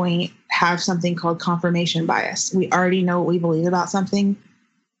some point have something called confirmation bias. We already know what we believe about something,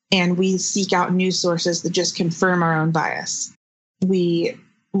 and we seek out news sources that just confirm our own bias. We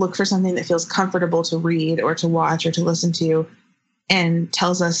look for something that feels comfortable to read or to watch or to listen to and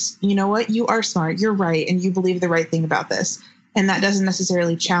tells us, you know what, you are smart, you're right, and you believe the right thing about this. And that doesn't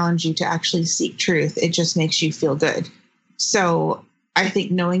necessarily challenge you to actually seek truth. It just makes you feel good. So I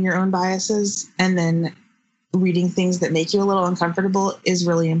think knowing your own biases and then reading things that make you a little uncomfortable is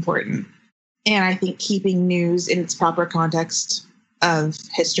really important. And I think keeping news in its proper context of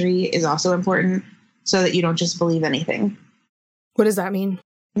history is also important, so that you don't just believe anything. What does that mean?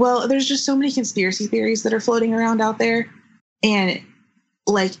 Well, there's just so many conspiracy theories that are floating around out there. And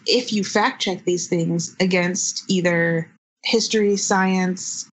like, if you fact check these things against either history,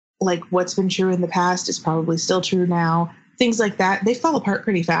 science, like what's been true in the past is probably still true now, things like that, they fall apart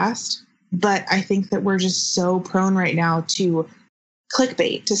pretty fast. But I think that we're just so prone right now to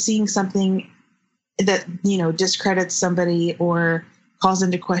clickbait, to seeing something that, discredits somebody or calls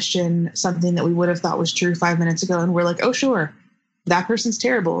into question something that we would have thought was true 5 minutes ago. And we're like, oh, sure, that person's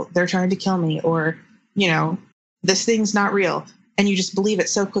terrible. They're trying to kill me. Or, this thing's not real. And you just believe it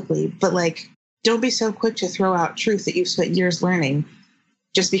so quickly. But like, don't be so quick to throw out truth that you've spent years learning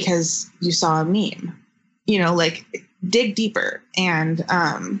just because you saw a meme. Dig deeper and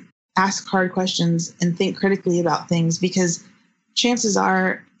ask hard questions and think critically about things, because chances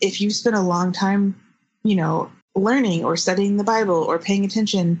are, if you spend a long time, learning or studying the Bible or paying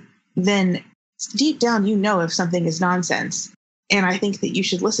attention, then deep down, if something is nonsense. And I think that you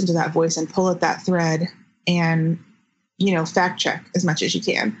should listen to that voice and pull at that thread and, fact check as much as you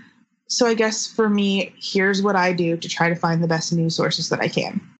can. So I guess for me, here's what I do to try to find the best news sources that I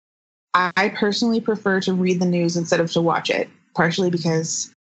can. I personally prefer to read the news instead of to watch it, partially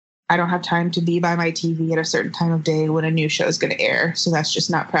because I don't have time to be by my TV at a certain time of day when a new show is going to air. So that's just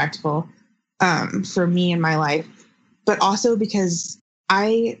not practical for me in my life. But also because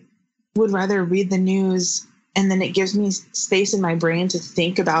I would rather read the news and then it gives me space in my brain to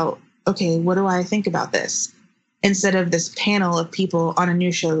think about, okay, what do I think about this? Instead of this panel of people on a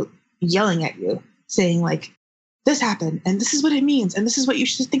news show yelling at you, saying like, this happened and this is what it means and this is what you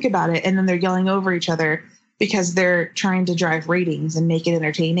should think about it. And then they're yelling over each other because they're trying to drive ratings and make it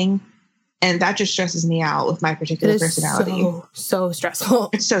entertaining. And that just stresses me out with my particular personality. So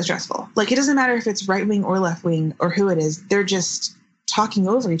stressful. It's so stressful. Like, it doesn't matter if it's right wing or left wing or who it is. They're just talking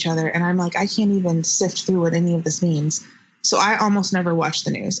over each other. And I'm like, I can't even sift through what any of this means. So I almost never watch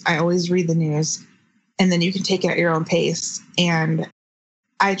the news. I always read the news, and then you can take it at your own pace. And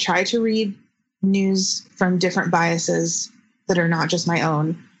I try to read news from different biases that are not just my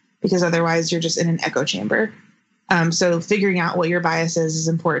own, because otherwise you're just in an echo chamber. So figuring out what your bias is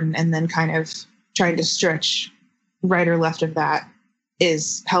important, and then kind of trying to stretch right or left of that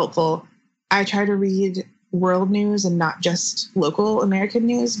is helpful. I try to read world news and not just local American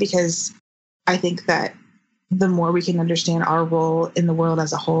news, because I think that the more we can understand our role in the world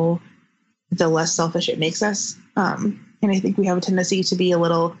as a whole, the less selfish it makes us. And I think we have a tendency to be a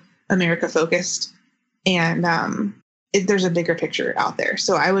little America focused, and there's a bigger picture out there.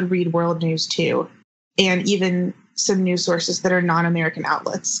 So I would read world news too, and even some news sources that are non-American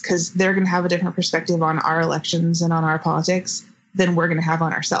outlets, because they're going to have a different perspective on our elections and on our politics than we're going to have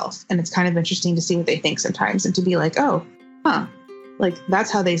on ourselves. And it's kind of interesting to see what they think sometimes, and to be like, oh, like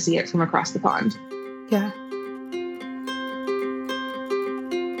that's how they see it from across the pond. Yeah.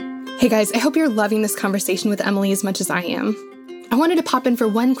 Hey guys, I hope you're loving this conversation with Emily as much as I am. I wanted to pop in for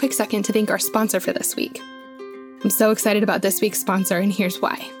one quick second to thank our sponsor for this week. I'm so excited about this week's sponsor, and here's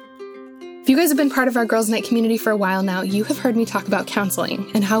why. If you guys have been part of our Girls Night community for a while now, you have heard me talk about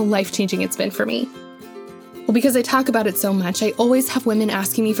counseling and how life-changing it's been for me. Well, because I talk about it so much, I always have women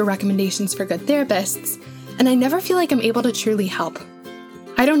asking me for recommendations for good therapists, and I never feel like I'm able to truly help.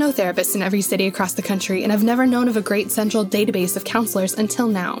 I don't know therapists in every city across the country, and I've never known of a great central database of counselors until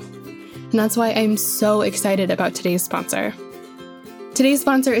now. And that's why I'm so excited about today's sponsor. Today's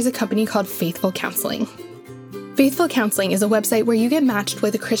sponsor is a company called Faithful Counseling. Faithful Counseling is a website where you get matched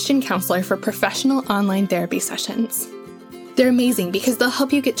with a Christian counselor for professional online therapy sessions. They're amazing because they'll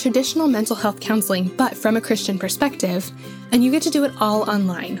help you get traditional mental health counseling, but from a Christian perspective, and you get to do it all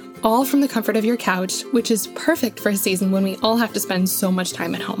online, all from the comfort of your couch, which is perfect for a season when we all have to spend so much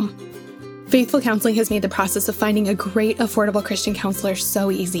time at home. Faithful Counseling has made the process of finding a great, affordable Christian counselor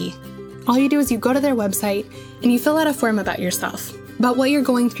so easy. All you do is you go to their website and you fill out a form about yourself, about what you're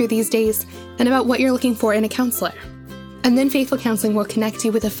going through these days, and about what you're looking for in a counselor. And then Faithful Counseling will connect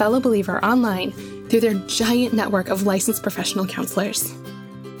you with a fellow believer online through their giant network of licensed professional counselors.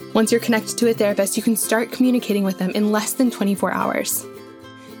 Once you're connected to a therapist, you can start communicating with them in less than 24 hours.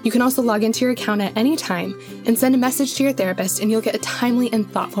 You can also log into your account at any time and send a message to your therapist, and you'll get a timely and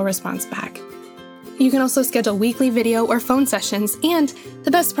thoughtful response back. You can also schedule weekly video or phone sessions, and the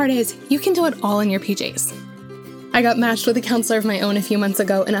best part is you can do it all in your PJs. I got matched with a counselor of my own a few months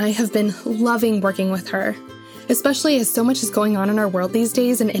ago, and I have been loving working with her. Especially as so much is going on in our world these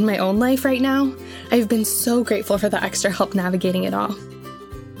days and in my own life right now, I've been so grateful for the extra help navigating it all.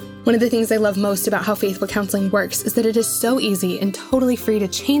 One of the things I love most about how Faithful Counseling works is that it is so easy and totally free to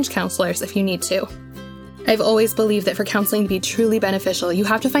change counselors if you need to. I've always believed that for counseling to be truly beneficial, you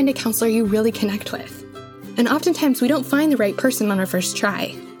have to find a counselor you really connect with. And oftentimes we don't find the right person on our first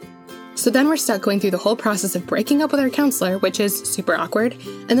try. So then we're stuck going through the whole process of breaking up with our counselor, which is super awkward,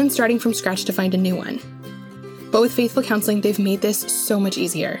 and then starting from scratch to find a new one. But with Faithful Counseling, they've made this so much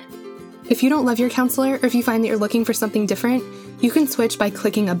easier. If you don't love your counselor, or if you find that you're looking for something different, you can switch by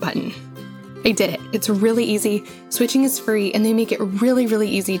clicking a button. I did it. It's really easy, switching is free, and they make it really, really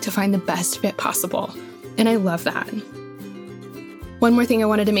easy to find the best fit possible. And I love that. One more thing I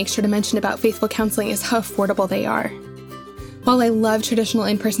wanted to make sure to mention about Faithful Counseling is how affordable they are. While I love traditional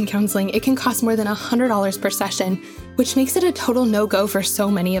in-person counseling, it can cost more than $100 per session, which makes it a total no-go for so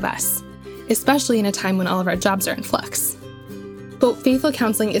many of us, especially in a time when all of our jobs are in flux. But Faithful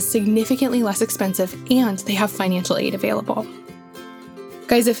Counseling is significantly less expensive, and they have financial aid available.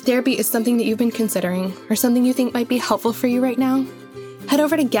 Guys, if therapy is something that you've been considering or something you think might be helpful for you right now, head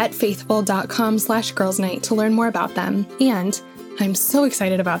over to getfaithful.com/girlsnight to learn more about them. And I'm so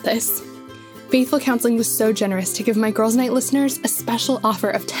excited about this. Faithful Counseling was so generous to give my Girls Night listeners a special offer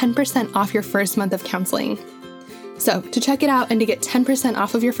of 10% off your first month of counseling. So to check it out and to get 10%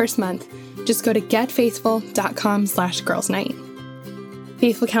 off of your first month, just go to getfaithful.com/girlsnight.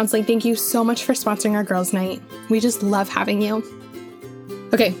 Faithful Counseling, thank you so much for sponsoring our Girls Night. We just love having you.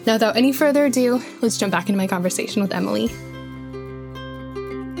 Okay, now without any further ado, let's jump back into my conversation with Emily.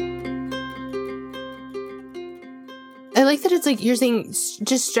 I like that it's like you're saying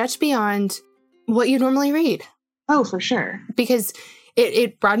just stretch beyond what you normally read. Oh, for sure. Because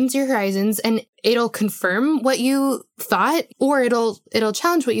it broadens your horizons and it'll confirm what you thought or it'll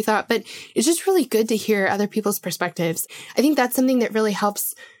challenge what you thought. But it's just really good to hear other people's perspectives. I think that's something that really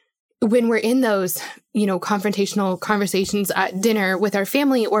helps when we're in those, confrontational conversations at dinner with our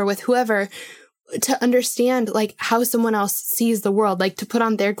family or with whoever, to understand like how someone else sees the world, like to put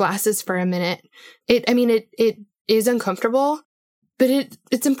on their glasses for a minute. It is uncomfortable, but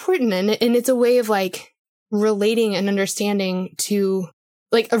it's important. And it's a way of like relating and understanding to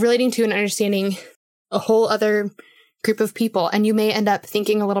and understanding a whole other group of people. And you may end up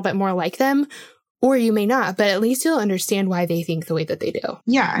thinking a little bit more like them, or you may not, but at least you'll understand why they think the way that they do.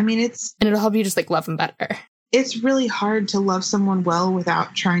 Yeah. I mean, and it'll help you just like love them better. It's really hard to love someone well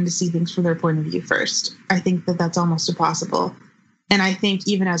without trying to see things from their point of view first. I think that that's almost impossible. And I think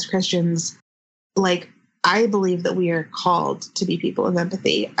even as Christians, I believe that we are called to be people of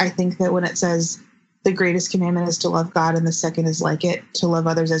empathy. I think that when it says the greatest commandment is to love God and the second is like it, to love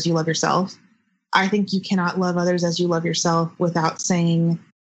others as you love yourself, I think you cannot love others as you love yourself without saying,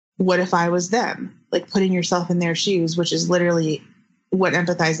 what if I was them? Like putting yourself in their shoes, which is literally what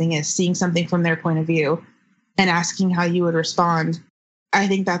empathizing is, seeing something from their point of view and asking how you would respond. I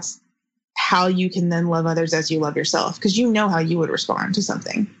think that's how you can then love others as you love yourself, because you know how you would respond to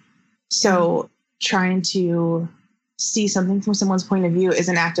something. So trying to see something from someone's point of view is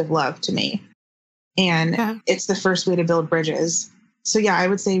an act of love to me. And it's the first way to build bridges. So yeah, I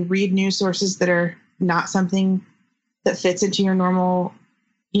would say read news sources that are not something that fits into your normal,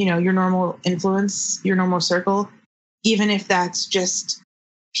 your normal influence, your normal circle, even if that's just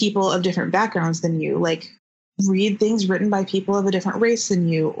people of different backgrounds than you. Like read things written by people of a different race than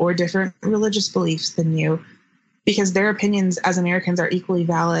you or different religious beliefs than you, because their opinions as Americans are equally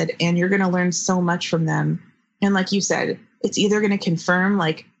valid and you're going to learn so much from them. And like you said, it's either going to confirm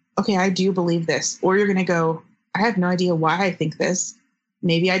like, okay, I do believe this, or you're going to go, I have no idea why I think this.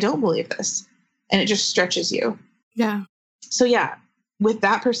 Maybe I don't believe this. And it just stretches you. Yeah. So yeah, with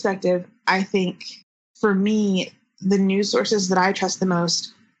that perspective, I think for me, the news sources that I trust the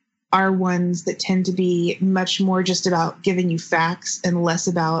most are ones that tend to be much more just about giving you facts and less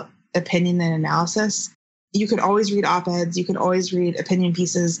about opinion and analysis. You can always read op-eds, you can always read opinion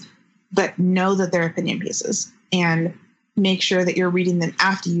pieces, but know that they're opinion pieces. And make sure that you're reading them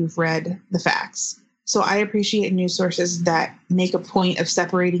after you've read the facts. So I appreciate news sources that make a point of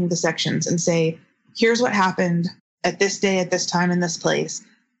separating the sections and say, here's what happened at this day, at this time, in this place.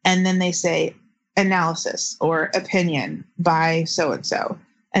 And then they say analysis or opinion by so-and-so.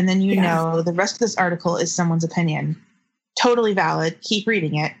 And then you know the rest of this article is someone's opinion. Totally valid. Keep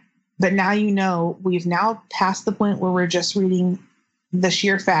reading it. But now you know we've now passed the point where we're just reading the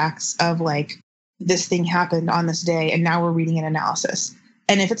sheer facts of like, this thing happened on this day, and now we're reading an analysis.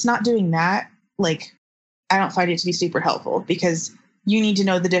 And if it's not doing that, like, I don't find it to be super helpful, because you need to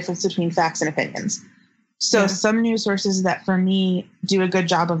know the difference between facts and opinions. So some news sources that for me do a good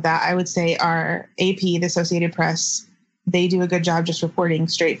job of that, I would say, are AP, the Associated Press. They do a good job just reporting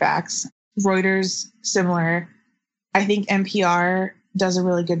straight facts. Reuters, similar. I think NPR does a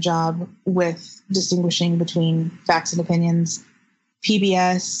really good job with distinguishing between facts and opinions.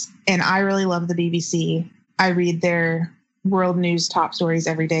 PBS, and I really love the BBC. I read their world news top stories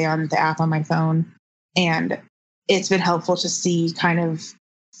every day on the app on my phone. And it's been helpful to see kind of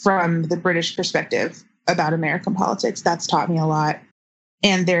from the British perspective about American politics. That's taught me a lot.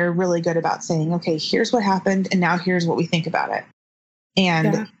 And they're really good about saying, okay, here's what happened, and now here's what we think about it.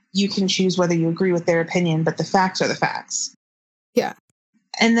 And you can choose whether you agree with their opinion, but the facts are the facts. Yeah.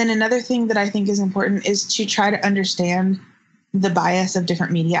 And then another thing that I think is important is to try to understand the bias of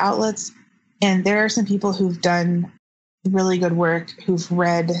different media outlets. And there are some people who've done really good work, who've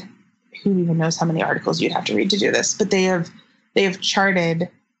read, who even knows how many articles you'd have to read to do this, but they have charted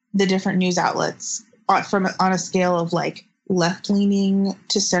the different news outlets on a scale of like left-leaning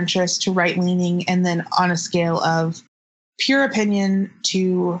to centrist to right-leaning, and then on a scale of pure opinion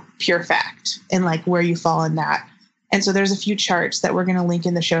to pure fact, and like where you fall in that. And so there's a few charts that we're going to link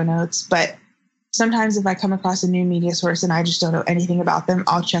in the show notes, but sometimes if I come across a new media source and I just don't know anything about them,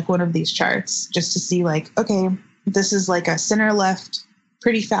 I'll check one of these charts just to see like, okay, this is like a center left,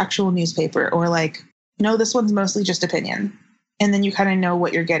 pretty factual newspaper, or like, no, this one's mostly just opinion. And then you kind of know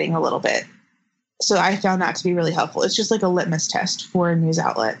what you're getting a little bit. So I found that to be really helpful. It's just like a litmus test for a news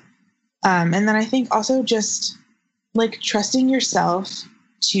outlet. And then I think also just like trusting yourself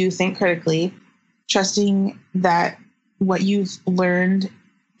to think critically, trusting that what you've learned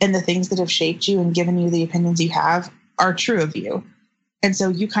and the things that have shaped you and given you the opinions you have are true of you. And so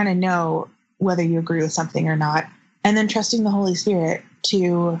you kind of know whether you agree with something or not. And then trusting the Holy Spirit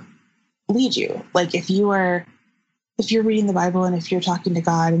to lead you. Like if you're reading the Bible and if you're talking to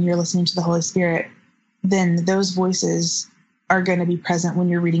God and you're listening to the Holy Spirit, then those voices are going to be present when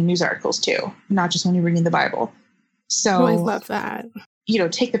you're reading news articles too, not just when you're reading the Bible. So I love that.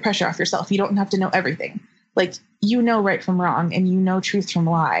 Take the pressure off yourself. You don't have to know everything. Like, you know right from wrong, and you know truth from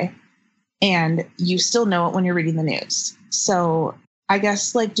lie, and you still know it when you're reading the news. So I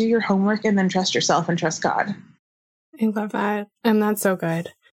guess like do your homework and then trust yourself and trust God. I love that. And that's so good.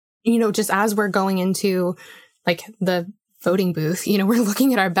 Just as we're going into like the voting booth, we're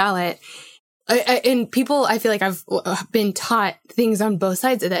looking at our ballot. And people, I feel like I've been taught things on both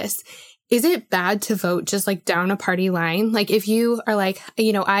sides of this. Is it bad to vote just like down a party line? Like if you are like,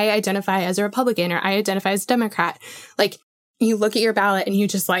 I identify as a Republican or I identify as a Democrat, like you look at your ballot and you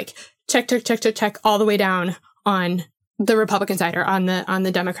just like check all the way down on the Republican side or on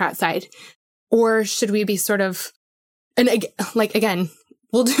the Democrat side? Or should we be sort of, and like, again,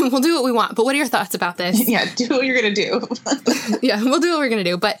 we'll do what we want, but what are your thoughts about this? Yeah, do what you're going to do. Yeah, we'll do what we're going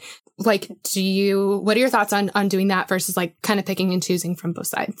to do. But like, what are your thoughts on doing that versus like kind of picking and choosing from both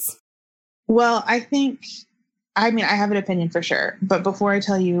sides? Well, I have an opinion for sure. But before I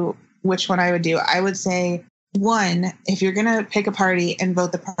tell you which one I would do, I would say, one, if you're going to pick a party and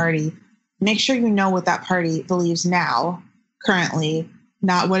vote the party, make sure you know what that party believes now, currently,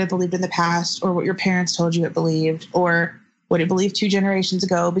 not what it believed in the past or what your parents told you it believed or what it believed 2 generations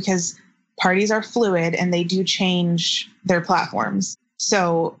ago, because parties are fluid and they do change their platforms.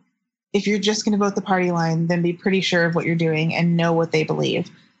 So if you're just going to vote the party line, then be pretty sure of what you're doing and know what they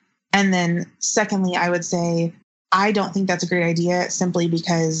believe. And then secondly, I would say, I don't think that's a great idea simply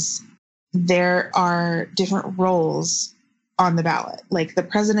because there are different roles on the ballot. Like the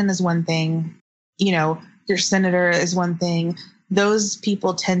president is one thing, your senator is one thing. Those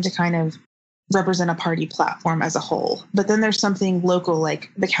people tend to kind of represent a party platform as a whole. But then there's something local, like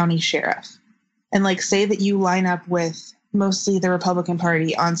the county sheriff. And like, say that you line up with mostly the Republican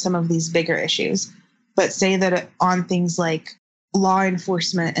Party on some of these bigger issues, but say that on things like law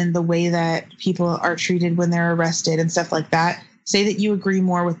enforcement and the way that people are treated when they're arrested and stuff like that, say that you agree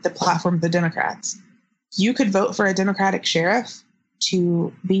more with the platform of the Democrats. You could vote for a Democratic sheriff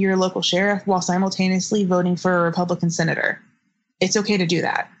to be your local sheriff while simultaneously voting for a Republican senator. It's okay to do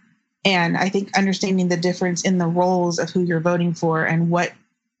that. And I think understanding the difference in the roles of who you're voting for and what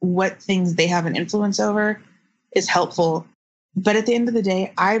things they have an influence over is helpful. But at the end of the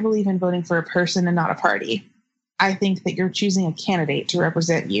day, I believe in voting for a person and not a party. I think that you're choosing a candidate to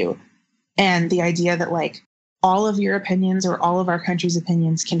represent you. And the idea that like all of your opinions or all of our country's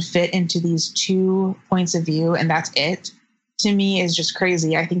opinions can fit into these two points of view and that's it, to me is just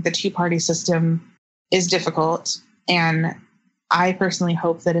crazy. I think the two-party system is difficult. And I personally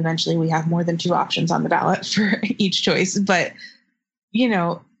hope that eventually we have more than two options on the ballot for each choice. But, you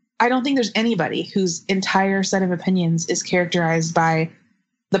know, I don't think there's anybody whose entire set of opinions is characterized by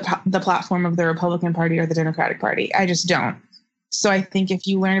the platform of the Republican Party or the Democratic Party. I just don't. So I think if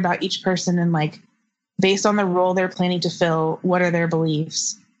you learn about each person and like based on the role they're planning to fill, what are their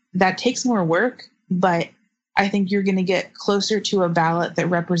beliefs, that takes more work, but I think you're going to get closer to a ballot that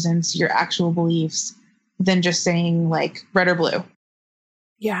represents your actual beliefs than just saying like red or blue.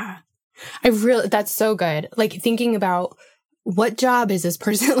 Yeah. That's so good. Like thinking about what job is this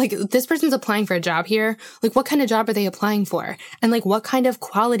person? Like this person's applying for a job here. Like what kind of job are they applying for? And like what kind of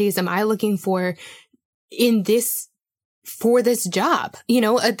qualities am I looking for for this job? You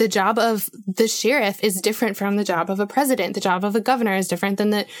know, the job of the sheriff is different from the job of a president. The job of a governor is different than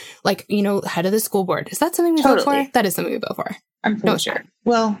the, like, you know, head of the school board. Is that something we vote for? That is something we vote for. I'm pretty sure.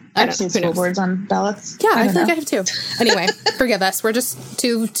 Well, I've seen school boards on ballots. Yeah, I feel like I have too. Anyway, forgive us. We're just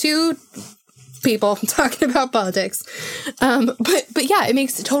two people talking about politics. But yeah, it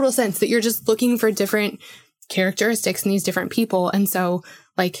makes total sense that you're just looking for different characteristics in these different people. And so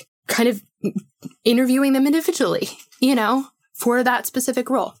like kind of interviewing them individually, you know, for that specific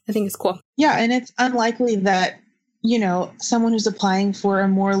role. I think it's cool. Yeah. And it's unlikely that, you know, someone who's applying for a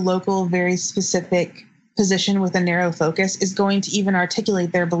more local, very specific position with a narrow focus is going to even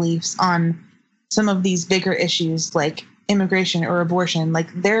articulate their beliefs on some of these bigger issues like immigration or abortion. Like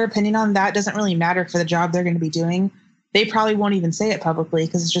their opinion on that doesn't really matter for the job they're going to be doing. They probably won't even say it publicly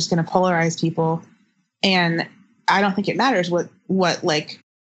because it's just going to polarize people. And I don't think it matters what like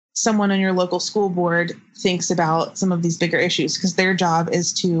someone on your local school board thinks about some of these bigger issues, because their job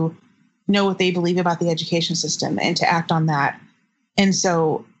is to know what they believe about the education system and to act on that. And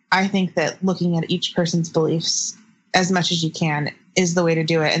so I think that looking at each person's beliefs as much as you can is the way to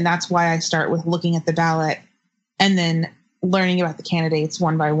do it. And that's why I start with looking at the ballot and then learning about the candidates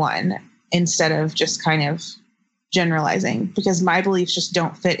one by one instead of just kind of generalizing, because my beliefs just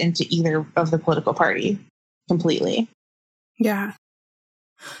don't fit into either of the political party completely. Yeah.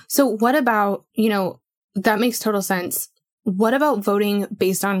 So what about, you know, that makes total sense. What about voting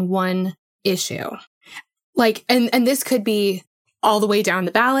based on one issue? Like, and this could be all the way down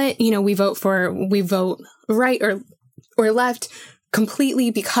the ballot. You know, we vote right or left completely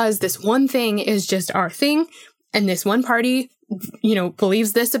because this one thing is just our thing. And this one party, you know,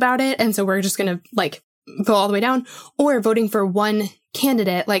 believes this about it. And so we're just going to like go all the way down, or voting for one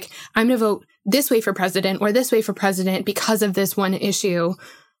candidate. Like I'm going to vote this way for president or this way for president because of this one issue.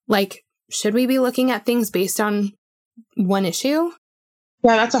 Like, should we be looking at things based on one issue?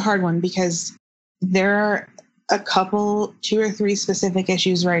 Yeah, that's a hard one because there are a couple, 2 or 3 specific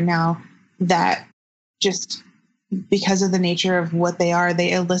issues right now that just because of the nature of what they are,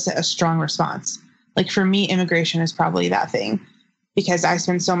 they elicit a strong response. Like for me, immigration is probably that thing because I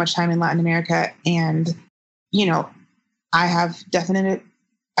spend so much time in Latin America and, you know, I have definite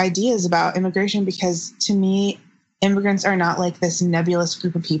ideas about immigration because to me, immigrants are not like this nebulous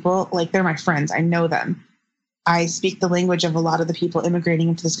group of people. Like they're my friends. I know them. I speak the language of a lot of the people immigrating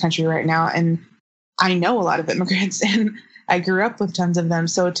into this country right now. And I know a lot of immigrants and I grew up with tons of them.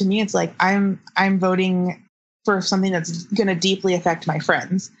 So to me, it's like I'm voting for something that's going to deeply affect my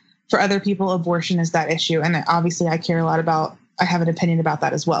friends. For other people, abortion is that issue. And obviously I care a lot about, I have an opinion about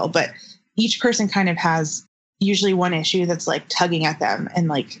that as well. But each person kind of has usually one issue that's like tugging at them. And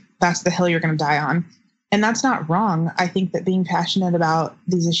like, that's the hill you're going to die on. And that's not wrong. I think that being passionate about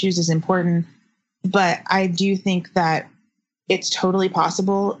these issues is important. But I do think that it's totally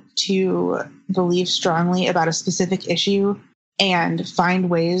possible to believe strongly about a specific issue and find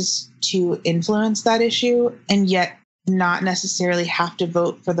ways to influence that issue and yet not necessarily have to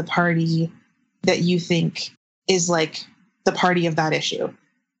vote for the party that you think is like the party of that issue.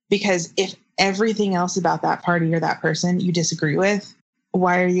 Because if everything else about that party or that person you disagree with,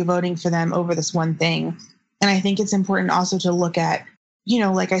 why are you voting for them over this one thing? And I think it's important also to look at, you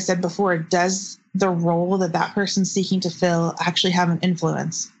know, like I said before, does the role that person's seeking to fill actually have an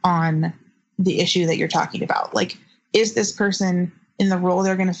influence on the issue that you're talking about? Like, is this person in the role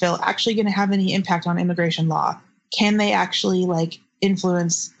they're going to fill actually going to have any impact on immigration law? Can they actually like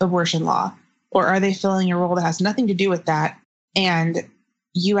influence abortion law? Or are they filling a role that has nothing to do with that? And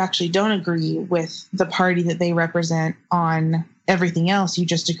you actually don't agree with the party that they represent on everything else, you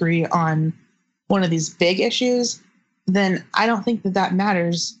just agree on one of these big issues, then I don't think that that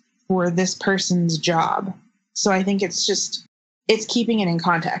matters for this person's job. So I think it's keeping it in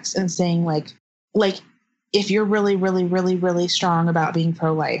context and saying like, if you're really, really, really, really strong about being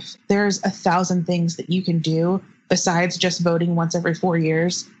pro-life, there's 1,000 things that you can do besides just voting once every 4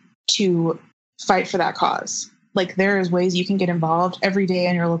 years to fight for that cause. Like, there is ways you can get involved every day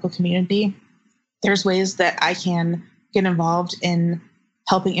in your local community. There's ways that I can get involved in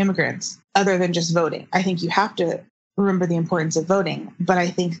helping immigrants other than just voting. I think you have to remember the importance of voting, but I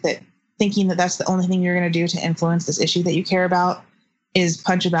think that thinking that that's the only thing you're going to do to influence this issue that you care about is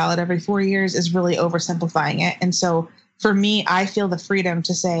punch a ballot every 4 years is really oversimplifying it. And so for me, I feel the freedom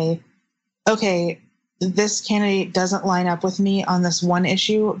to say, okay, this candidate doesn't line up with me on this one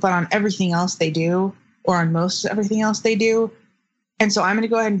issue, but on everything else they do, or on most everything else they do. And so I'm going to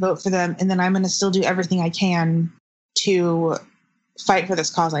go ahead and vote for them. And then I'm going to still do everything I can to fight for this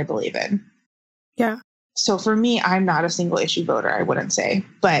cause I believe in. Yeah. So for me, I'm not a single issue voter, I wouldn't say,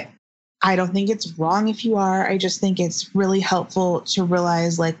 but I don't think it's wrong if you are. I just think it's really helpful to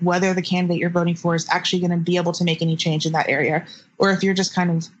realize like whether the candidate you're voting for is actually going to be able to make any change in that area, or if you're just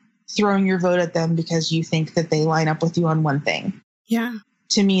kind of throwing your vote at them because you think that they line up with you on one thing. Yeah.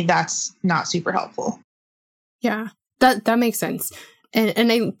 To me, that's not super helpful. Yeah, that makes sense.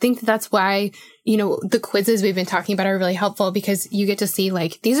 And I think that's why, the quizzes we've been talking about are really helpful, because you get to see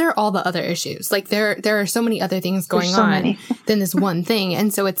like, these are all the other issues. Like there are so many other things going on than this one thing.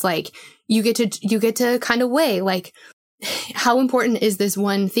 And so it's like, you get to kind of weigh like, how important is this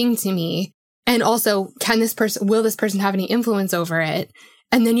one thing to me? And also, will this person have any influence over it?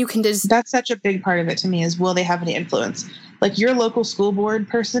 And then you can just... That's such a big part of it to me is, will they have any influence? Like, your local school board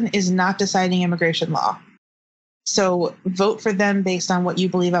person is not deciding immigration law. So vote for them based on what you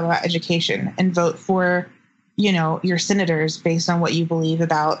believe about education, and vote for, your senators based on what you believe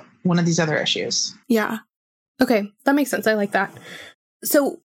about one of these other issues. Yeah. Okay. That makes sense. I like that.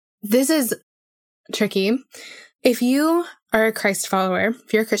 So this is tricky. If you are a Christ follower,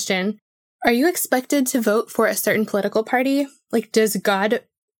 if you're a Christian, are you expected to vote for a certain political party? Like, does God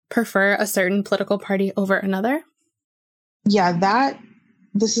prefer a certain political party over another? Yeah,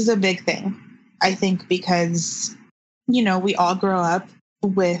 this is a big thing. I think because, we all grow up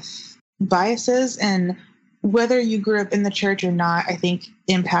with biases, and whether you grew up in the church or not, I think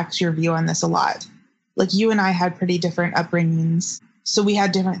impacts your view on this a lot. Like, you and I had pretty different upbringings, so we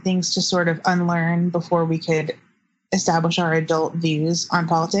had different things to sort of unlearn before we could establish our adult views on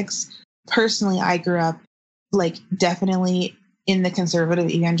politics. Personally, I grew up like definitely in the conservative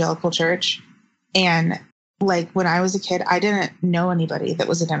evangelical church. And like when I was a kid, I didn't know anybody that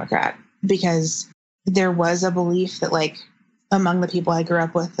was a Democrat, because there was a belief that like among the people I grew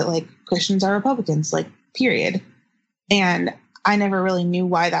up with that like Christians are Republicans, like period. And I never really knew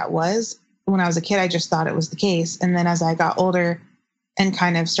why that was. When I was a kid, I just thought it was the case. And then as I got older and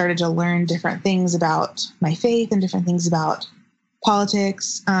kind of started to learn different things about my faith and different things about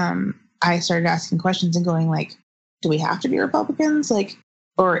politics, I started asking questions and going like, do we have to be Republicans? Like,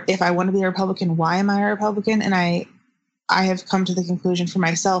 or if I want to be a Republican, why am I a Republican? And I have come to the conclusion for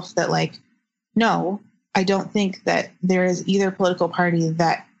myself that like, no, I don't think that there is either political party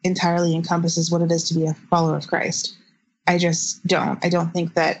that entirely encompasses what it is to be a follower of Christ. I just don't. I don't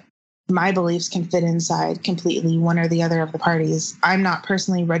think that my beliefs can fit inside completely one or the other of the parties. I'm not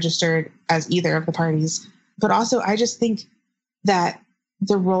personally registered as either of the parties, but also I just think that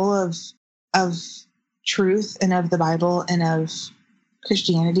the role of truth and of the Bible and of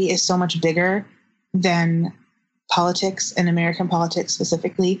Christianity is so much bigger than politics and American politics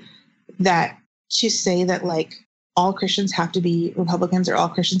specifically, that to say that like all Christians have to be Republicans or all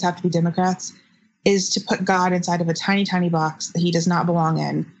Christians have to be Democrats is to put God inside of a tiny, tiny box that he does not belong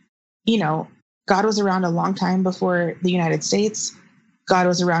in. God was around a long time before the United States. God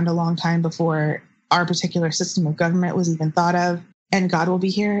was around a long time before our particular system of government was even thought of. And God will be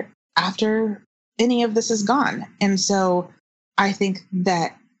here after any of this is gone. And so I think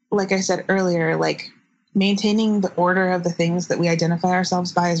that, like I said earlier, like maintaining the order of the things that we identify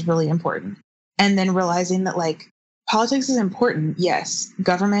ourselves by is really important. And then realizing that like politics is important. Yes,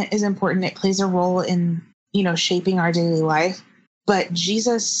 government is important. It plays a role in, shaping our daily life. But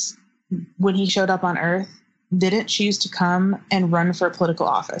Jesus, when he showed up on earth, didn't choose to come and run for a political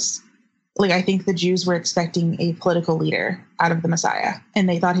office. Like, I think the Jews were expecting a political leader out of the Messiah, and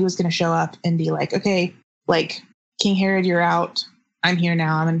they thought he was going to show up and be like, okay, like King Herod, you're out. I'm here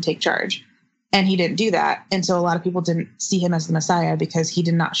now. I'm going to take charge. And he didn't do that. And so a lot of people didn't see him as the Messiah because he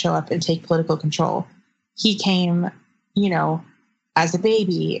did not show up and take political control. He came, as a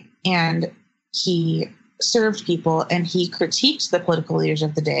baby, and he served people and he critiqued the political leaders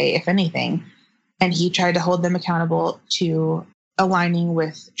of the day, if anything, and he tried to hold them accountable to aligning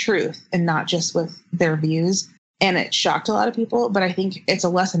with truth and not just with their views. And it shocked a lot of people, but I think it's a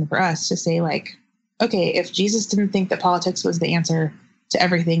lesson for us to say, like, okay, if Jesus didn't think that politics was the answer to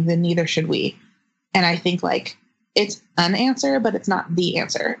everything, then neither should we. And I think, like, it's an answer, but it's not the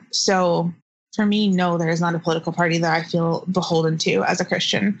answer. So for me, no, there is not a political party that I feel beholden to as a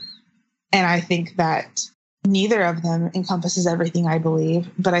Christian. And I think that neither of them encompasses everything I believe,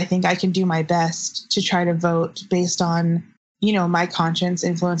 but I think I can do my best to try to vote based on, you know, my conscience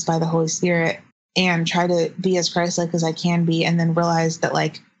influenced by the Holy Spirit, and try to be as Christ-like as I can be, and then realize that,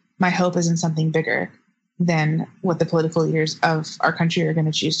 like, my hope is in something bigger than what the political leaders of our country are going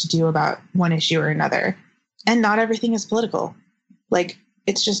to choose to do about one issue or another. And not everything is political. Like,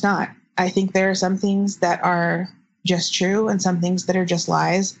 it's just not. I think there are some things that are just true and some things that are just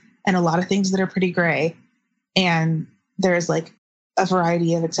lies, and a lot of things that are pretty gray. And there's, like, a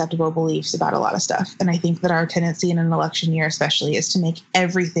variety of acceptable beliefs about a lot of stuff. And I think that our tendency in an election year especially is to make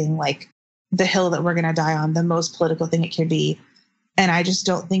everything, like, the hill that we're going to die on, the most political thing it can be. And I just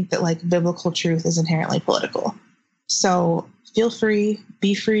don't think that, like, biblical truth is inherently political. So feel free,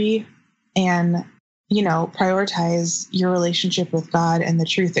 be free, and, you know, prioritize your relationship with God and the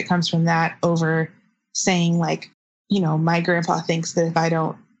truth that comes from that over saying, like, you know, my grandpa thinks that if I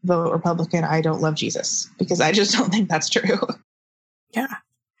don't vote Republican, I don't love Jesus, because I just don't think that's true. Yeah.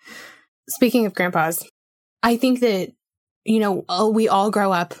 Speaking of grandpas, I think that, you know, we all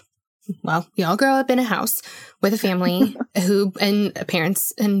grow up in a house with a family and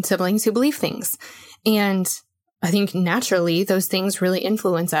parents and siblings who believe things. And I think naturally those things really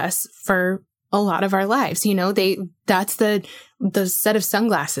influence us for a lot of our lives. You know, that's the set of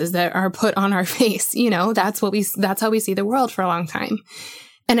sunglasses that are put on our face. You know, that's how we see the world for a long time.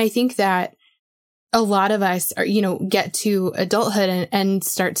 And I think that a lot of us are, you know, get to adulthood and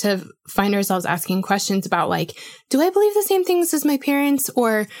start to find ourselves asking questions about, like, do I believe the same things as my parents,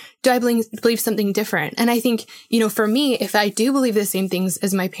 or do I believe something different? And I think, you know, for me, if I do believe the same things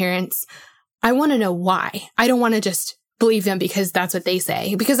as my parents, I want to know why. I don't want to just believe them because that's what they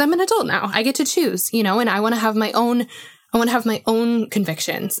say, because I'm an adult now. I get to choose, you know, and I want to have my own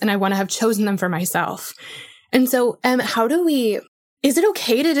convictions, and I want to have chosen them for myself. And so, is it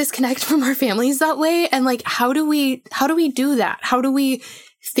okay to disconnect from our families that way? And, like, how do we do that? How do we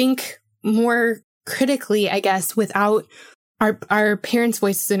think more critically, I guess, without our parents'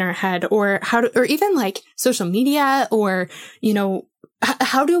 voices in our head, or or even, like, social media, or, you know,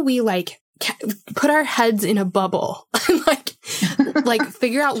 how do we, like, put our heads in a bubble and like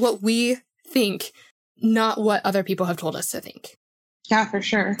figure out what we think, not what other people have told us to think? Yeah, for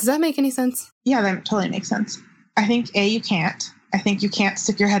sure. Does that make any sense? Yeah, that totally makes sense. I think you can't. I think you can't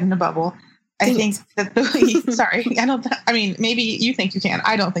stick your head in a bubble. I think that maybe you think you can.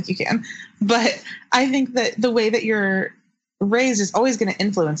 I don't think you can. But I think that the way that you're raised is always going to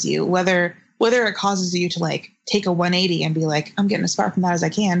influence you, whether it causes you to, like, take a 180 and be like, I'm getting as far from that as I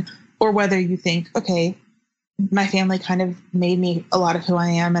can, or whether you think, okay, my family kind of made me a lot of who I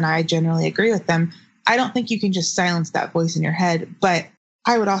am, and I generally agree with them. I don't think you can just silence that voice in your head. But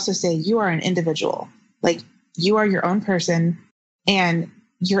I would also say you are an individual. Like, you are your own person, and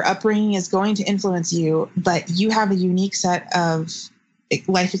your upbringing is going to influence you, but you have a unique set of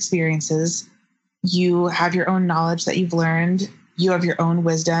life experiences. You have your own knowledge that you've learned. You have your own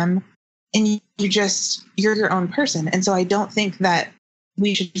wisdom, and you're your own person. And so I don't think that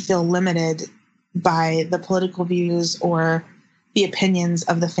we should feel limited by the political views or the opinions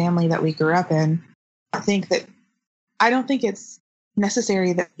of the family that we grew up in. I don't think it's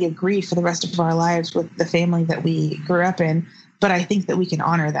necessary that we agree for the rest of our lives with the family that we grew up in, but I think that we can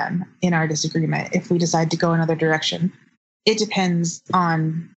honor them in our disagreement if we decide to go another direction. It depends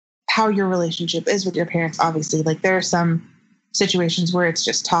on how your relationship is with your parents, obviously. Like, there are some situations where it's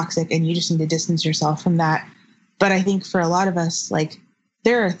just toxic and you just need to distance yourself from that. But I think for a lot of us, like,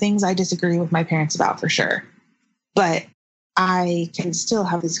 there are things I disagree with my parents about for sure, but I can still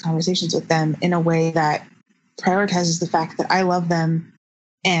have these conversations with them in a way that prioritizes the fact that I love them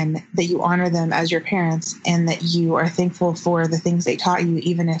and that you honor them as your parents, and that you are thankful for the things they taught you,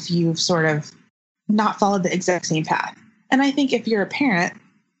 even if you've sort of not followed the exact same path. And I think if you're a parent,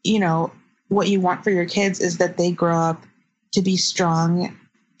 you know, what you want for your kids is that they grow up to be strong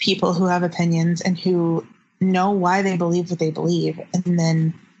people who have opinions and who know why they believe what they believe. And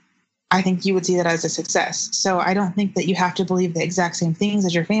then I think you would see that as a success. So I don't think that you have to believe the exact same things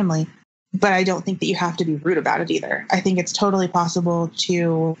as your family, but I don't think that you have to be rude about it either. I think it's totally possible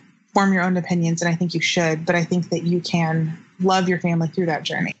to form your own opinions, and I think you should, but I think that you can love your family through that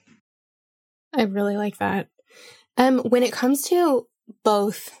journey. I really like that. When it comes to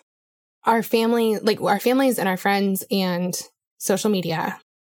both our family, like our families and our friends and social media,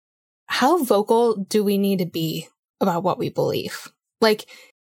 how vocal do we need to be about what we believe? Like,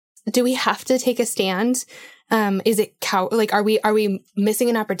 do we have to take a stand? Is it are we missing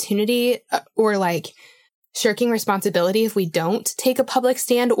an opportunity or like shirking responsibility if we don't take a public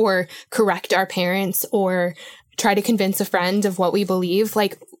stand or correct our parents or try to convince a friend of what we believe?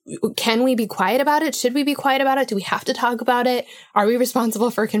 Like, can we be quiet about it? Should we be quiet about it? Do we have to talk about it? Are we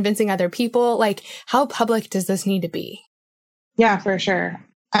responsible for convincing other people? Like, how public does this need to be? Yeah, for sure.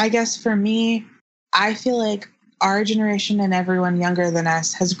 I guess for me, I feel like our generation and everyone younger than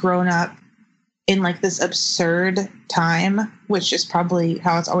us has grown up in like this absurd time, which is probably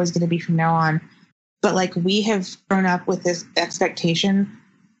how it's always going to be from now on. But like we have grown up with this expectation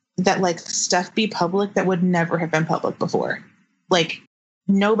that like stuff be public that would never have been public before. Like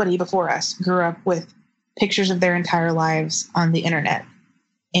nobody before us grew up with pictures of their entire lives on the internet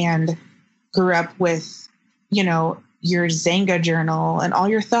and grew up with, you know, your Zanga journal and all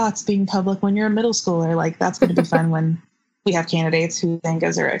your thoughts being public when you're a middle schooler. Like that's going to be fun when we have candidates whose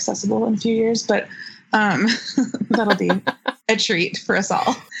Zangas are accessible in a few years, but that'll be a treat for us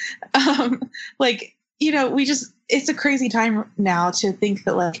all. Like, you know, it's a crazy time now to think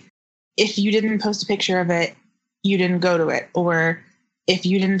that like, if you didn't post a picture of it, you didn't go to it. Or if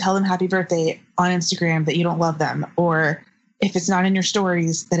you didn't tell them happy birthday on Instagram, that you don't love them. Or if it's not in your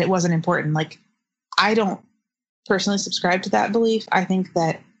stories, that it wasn't important. Like, I don't personally subscribe to that belief. I think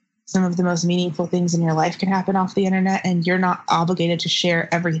that some of the most meaningful things in your life can happen off the internet, and you're not obligated to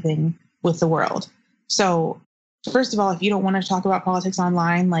share everything with the world. So first of all, if you don't want to talk about politics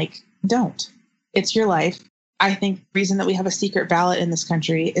online, like don't. It's your life. I think the reason that we have a secret ballot in this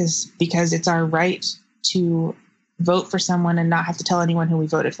country is because it's our right to vote for someone and not have to tell anyone who we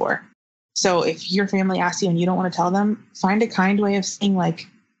voted for. So if your family asks you and you don't want to tell them, find a kind way of saying like,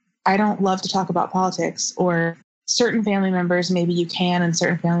 I don't love to talk about politics, or certain family members, maybe you can, and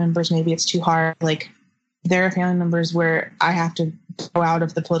certain family members, maybe it's too hard. Like there are family members where I have to go out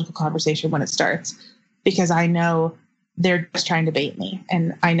of the political conversation when it starts because I know they're just trying to bait me.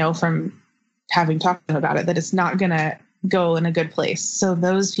 And I know from having talked to them about it that it's not going to go in a good place. So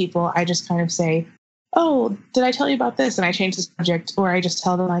those people, I just kind of say, oh, did I tell you about this? And I change the subject, or I just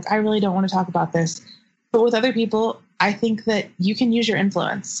tell them like, I really don't want to talk about this. But with other people, I think that you can use your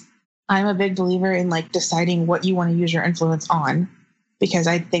influence. I'm a big believer in like deciding what you want to use your influence on, because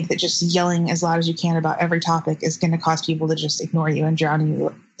I think that just yelling as loud as you can about every topic is going to cause people to just ignore you and drown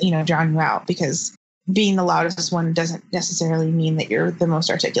you out, because being the loudest one doesn't necessarily mean that you're the most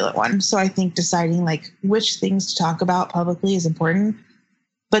articulate one. So I think deciding like which things to talk about publicly is important,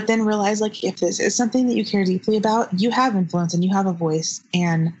 but then realize like if this is something that you care deeply about, you have influence and you have a voice,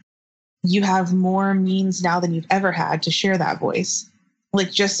 and you have more means now than you've ever had to share that voice. Like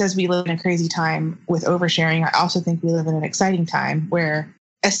just as we live in a crazy time with oversharing, I also think we live in an exciting time where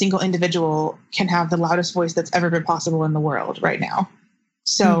a single individual can have the loudest voice that's ever been possible in the world right now.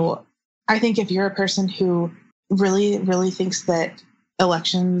 So I think if you're a person who really, really thinks that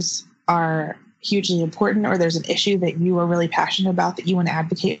elections are hugely important, or there's an issue that you are really passionate about that you want to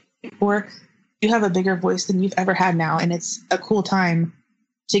advocate for, you have a bigger voice than you've ever had now. And it's a cool time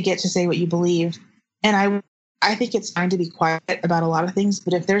to get to say what you believe. And I think it's fine to be quiet about a lot of things,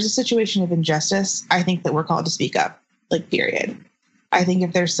 but if there's a situation of injustice, I think that we're called to speak up, like, period. I think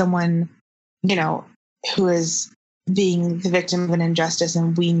if there's someone, you know, who is being the victim of an injustice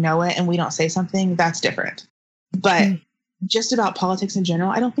and we know it and we don't say something, that's different. But just about politics in general,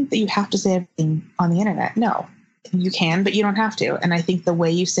 I don't think that you have to say everything on the internet. No, you can, but you don't have to. And I think the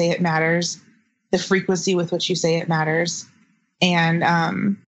way you say it matters, the frequency with which you say it matters,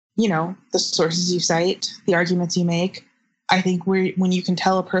 and, you know, the sources you cite, the arguments you make. I think when you can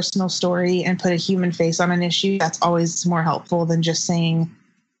tell a personal story and put a human face on an issue, that's always more helpful than just saying,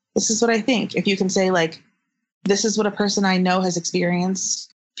 this is what I think. If you can say, like, this is what a person I know has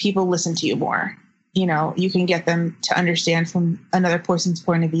experienced, people listen to you more. You know, you can get them to understand from another person's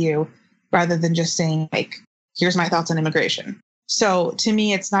point of view rather than just saying, like, here's my thoughts on immigration. So to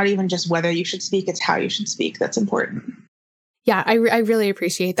me, it's not even just whether you should speak, it's how you should speak that's important. Yeah, I really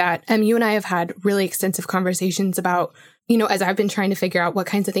appreciate that. You and I have had really extensive conversations about, you know, as I've been trying to figure out what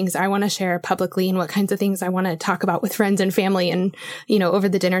kinds of things I want to share publicly and what kinds of things I want to talk about with friends and family and, you know, over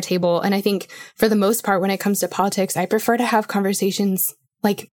the dinner table. And I think for the most part, when it comes to politics, I prefer to have conversations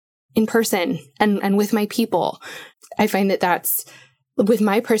like in person and with my people. I find that that's, with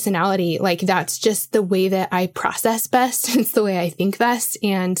my personality, like that's just the way that I process best. It's the way I think best.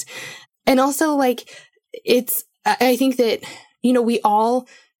 And also like, it's I think that, we all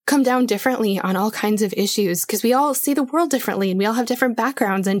come down differently on all kinds of issues because we all see the world differently and we all have different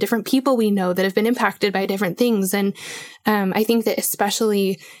backgrounds and different people we know that have been impacted by different things. And I think that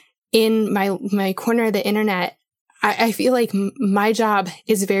especially in my corner of the internet, I feel like my job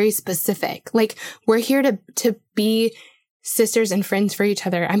is very specific. Like, we're here to be sisters and friends for each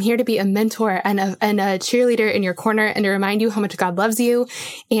other. I'm here to be a mentor and a cheerleader in your corner and to remind you how much God loves you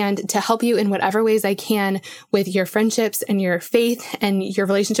and to help you in whatever ways I can with your friendships and your faith and your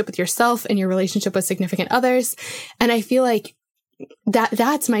relationship with yourself and your relationship with significant others. And I feel like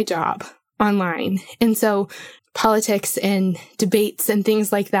that's my job online. And so politics and debates and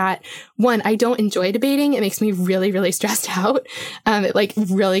things like that. One, I don't enjoy debating. It makes me really, really stressed out. It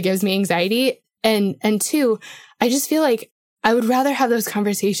really gives me anxiety. And two, I just feel like I would rather have those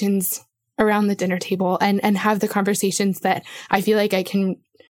conversations around the dinner table and have the conversations that I feel like I can,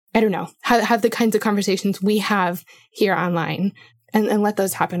 have the kinds of conversations we have here online and let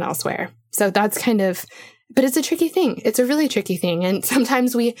those happen elsewhere. So that's but it's a tricky thing. It's a really tricky thing. And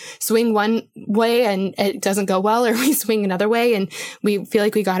sometimes we swing one way and it doesn't go well, or we swing another way and we feel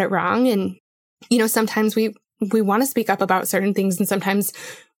like we got it wrong. And, sometimes we want to speak up about certain things. And sometimes,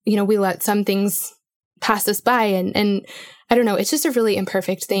 we let some things pass us by. And I don't know, it's just a really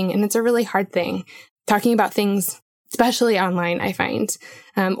imperfect thing. And it's a really hard thing talking about things, especially online, I find,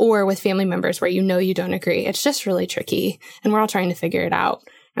 or with family members where you don't agree. It's just really tricky. And we're all trying to figure it out.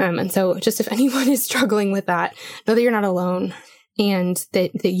 And so just if anyone is struggling with that, know that you're not alone and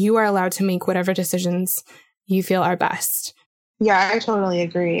that you are allowed to make whatever decisions you feel are best. Yeah, I totally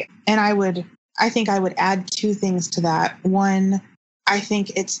agree. And I think I would add two things to that. One, I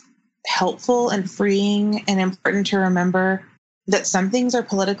think it's helpful and freeing and important to remember that some things are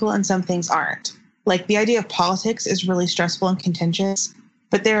political and some things aren't. Like, the idea of politics is really stressful and contentious,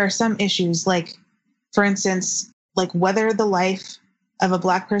 but there are some issues, like, for instance, like whether the life of a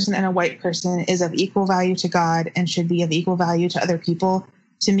Black person and a white person is of equal value to God and should be of equal value to other people,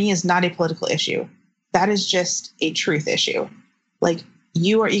 to me is not a political issue. That is just a truth issue. Like,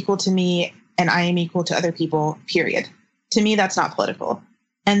 you are equal to me and I am equal to other people, period. To me, that's not political.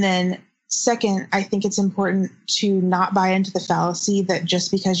 And then second, I think it's important to not buy into the fallacy that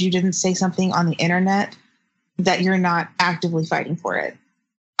just because you didn't say something on the internet, that you're not actively fighting for it.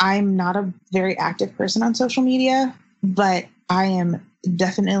 I'm not a very active person on social media, but I am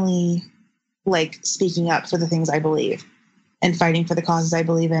definitely speaking up for the things I believe and fighting for the causes I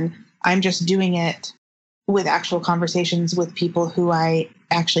believe in. I'm just doing it with actual conversations with people who I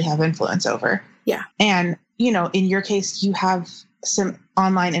actually have influence over. Yeah. And, in your case, you have some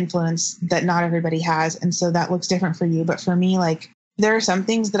online influence that not everybody has. And so that looks different for you. But for me, there are some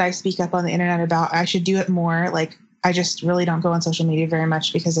things that I speak up on the internet about. I should do it more. I just really don't go on social media very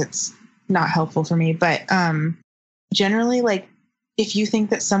much because it's not helpful for me. But generally, if you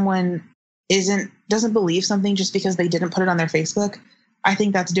think that someone doesn't believe something just because they didn't put it on their Facebook, I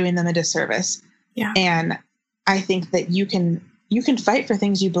think that's doing them a disservice. Yeah. And I think that you can fight for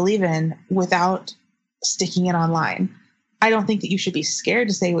things you believe in without sticking it online. I don't think that you should be scared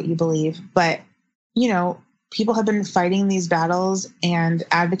to say what you believe, but people have been fighting these battles and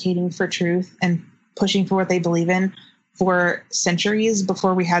advocating for truth and pushing for what they believe in for centuries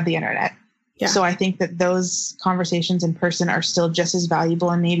before we had the internet. Yeah. So I think that those conversations in person are still just as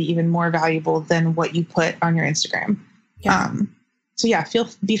valuable and maybe even more valuable than what you put on your Instagram. Yeah. So yeah,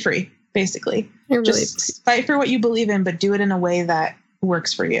 be free, basically. Just fight for what you believe in, but do it in a way that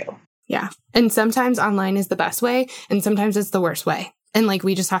works for you. Yeah. And sometimes online is the best way and sometimes it's the worst way. And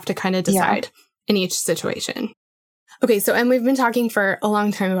we just have to kind of decide in each situation. Okay. So, and we've been talking for a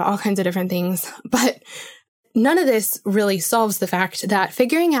long time about all kinds of different things, but none of this really solves the fact that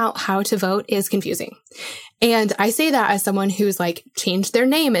figuring out how to vote is confusing. And I say that as someone who's changed their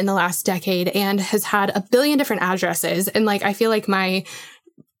name in the last decade and has had a billion different addresses. And I feel like my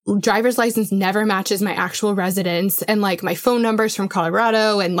driver's license never matches my actual residence. And my phone number's from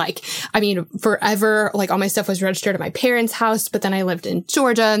Colorado. And forever, all my stuff was registered at my parents' house, but then I lived in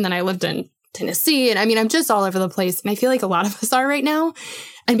Georgia and then I lived in Tennessee. And I'm just all over the place. And I feel like a lot of us are right now.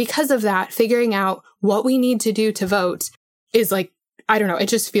 And because of that, figuring out what we need to do to vote is I don't know, it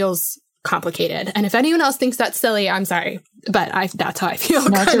just feels complicated. And if anyone else thinks that's silly, I'm sorry, but that's how I feel.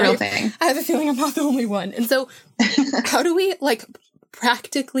 No, it's a real thing. I have a feeling I'm not the only one. And so how do we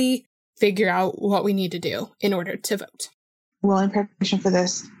practically figure out what we need to do in order to vote? Well, in preparation for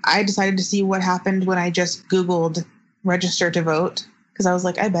this, I decided to see what happened when I just Googled register to vote, because I was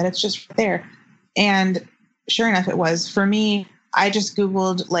like, I bet it's just there. And sure enough, it was. For me, I just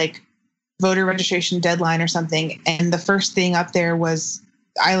Googled voter registration deadline or something. And the first thing up there was,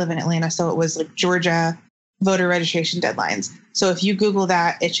 I live in Atlanta, so it was Georgia, voter registration deadlines. So if you Google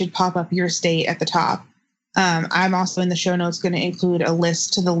that, it should pop up your state at the top. I'm also in the show notes going to include a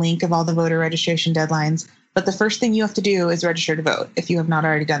list to the link of all the voter registration deadlines. But the first thing you have to do is register to vote if you have not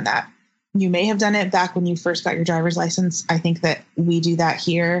already done that. You may have done it back when you first got your driver's license. I think that we do that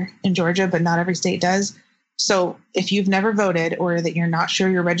here in Georgia, but not every state does. So if you've never voted or that you're not sure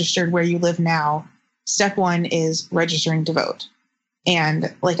you're registered where you live now, step one is registering to vote.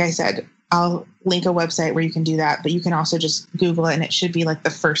 And like I said, I'll link a website where you can do that, but you can also just Google it and it should be like the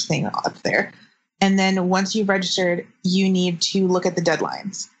first thing up there. And then once you've registered, you need to look at the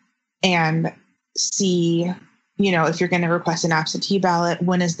deadlines and see, if you're going to request an absentee ballot,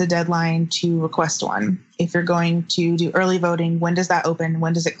 when is the deadline to request one? If you're going to do early voting, when does that open?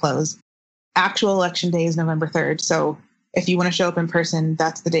 When does it close? Actual election day is November 3rd. So if you want to show up in person,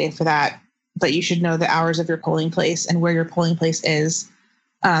 that's the day for that. But you should know the hours of your polling place and where your polling place is.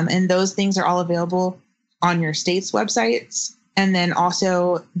 And those things are all available on your state's websites. And then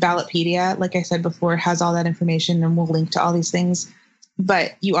also Ballotpedia, like I said before, has all that information and we'll link to all these things.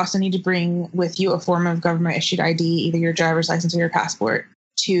 But you also need to bring with you a form of government issued ID, either your driver's license or your passport,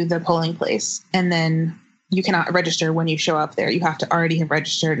 to the polling place. And then you cannot register when you show up there. You have to already have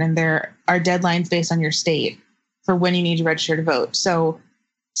registered. And there are deadlines based on your state for when you need to register to vote. So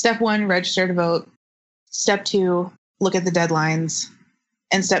step one, register to vote. Step two, look at the deadlines.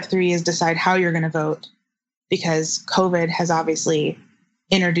 And step three is decide how you're going to vote, because COVID has obviously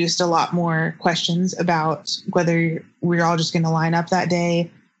introduced a lot more questions about whether we're all just going to line up that day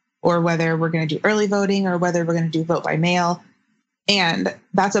or whether we're going to do early voting or whether we're going to do vote by mail. And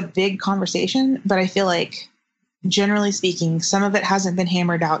that's a big conversation, but I feel like generally speaking, some of it hasn't been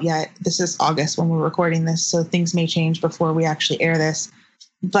hammered out yet. This is August when we're recording this, so things may change before we actually air this.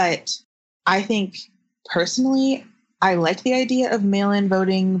 But I think personally, I like the idea of mail-in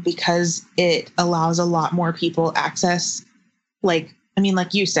voting because it allows a lot more people access. Like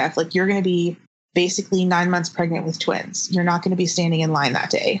you, Steph, you're going to be basically 9 months pregnant with twins. You're not going to be standing in line that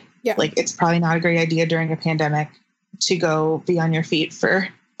day. Yeah. It's probably not a great idea during a pandemic to go be on your feet for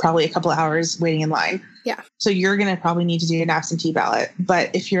probably a couple of hours waiting in line. Yeah. So you're going to probably need to do an absentee ballot.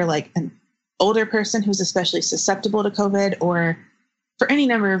 But if you're an older person who's especially susceptible to COVID, or for any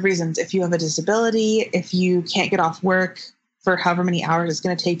number of reasons, if you have a disability, if you can't get off work for however many hours it's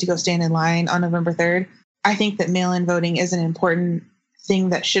going to take to go stand in line on November 3rd, I think that mail-in voting is an important thing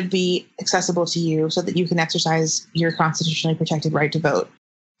that should be accessible to you so that you can exercise your constitutionally protected right to vote.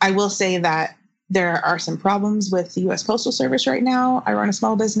 I will say that there are some problems with the U.S. Postal Service right now. I run a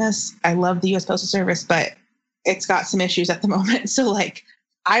small business. I love the U.S. Postal Service, but it's got some issues at the moment. So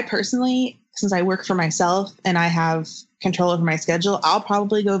I personally, since I work for myself and I have control over my schedule, I'll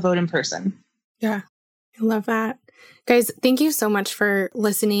probably go vote in person. Yeah, I love that. Guys, thank you so much for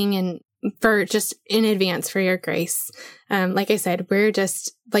listening and for just in advance for your grace. Like I said, we're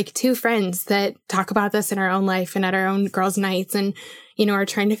just two friends that talk about this in our own life and at our own girls' nights and, are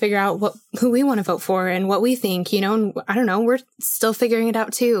trying to figure out who we want to vote for and what we think, and I don't know, we're still figuring it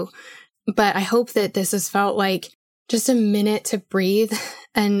out too. But I hope that this has felt like just a minute to breathe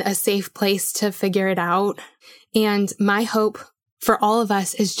and a safe place to figure it out. And my hope for all of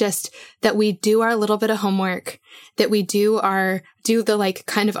us is just that we do our little bit of homework, that we do the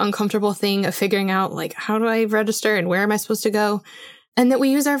kind of uncomfortable thing of figuring out how do I register and where am I supposed to go? And that we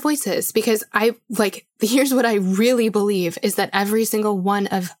use our voices, because here's what I really believe is that every single one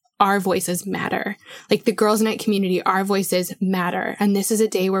of our voices matter. The girls' night community, our voices matter. And this is a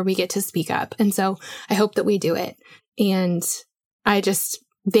day where we get to speak up. And so I hope that we do it. And I just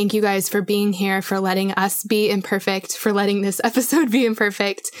thank you guys for being here, for letting us be imperfect, for letting this episode be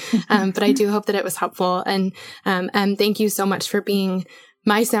imperfect. But I do hope that it was helpful. And thank you so much for being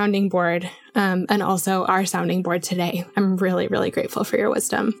my sounding board, and also our sounding board today. I'm really, really grateful for your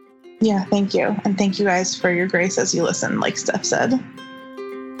wisdom. Yeah, thank you. And thank you guys for your grace as you listen, like Steph said.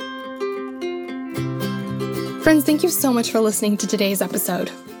 Friends, thank you so much for listening to today's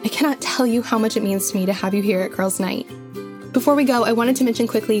episode. I cannot tell you how much it means to me to have you here at Girls Night. Before we go, I wanted to mention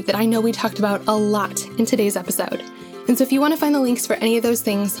quickly that I know we talked about a lot in today's episode. And so if you want to find the links for any of those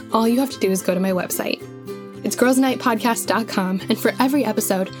things, all you have to do is go to my website. It's girlsnightpodcast.com, and for every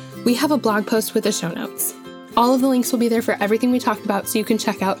episode, we have a blog post with the show notes. All of the links will be there for everything we talked about, so you can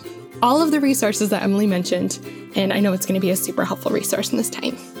check out all of the resources that Emily mentioned, and I know it's going to be a super helpful resource in this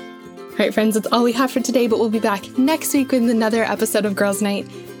time. All right, friends, that's all we have for today, but we'll be back next week with another episode of Girls Night,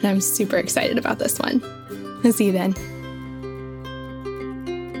 and I'm super excited about this one. I'll see you then.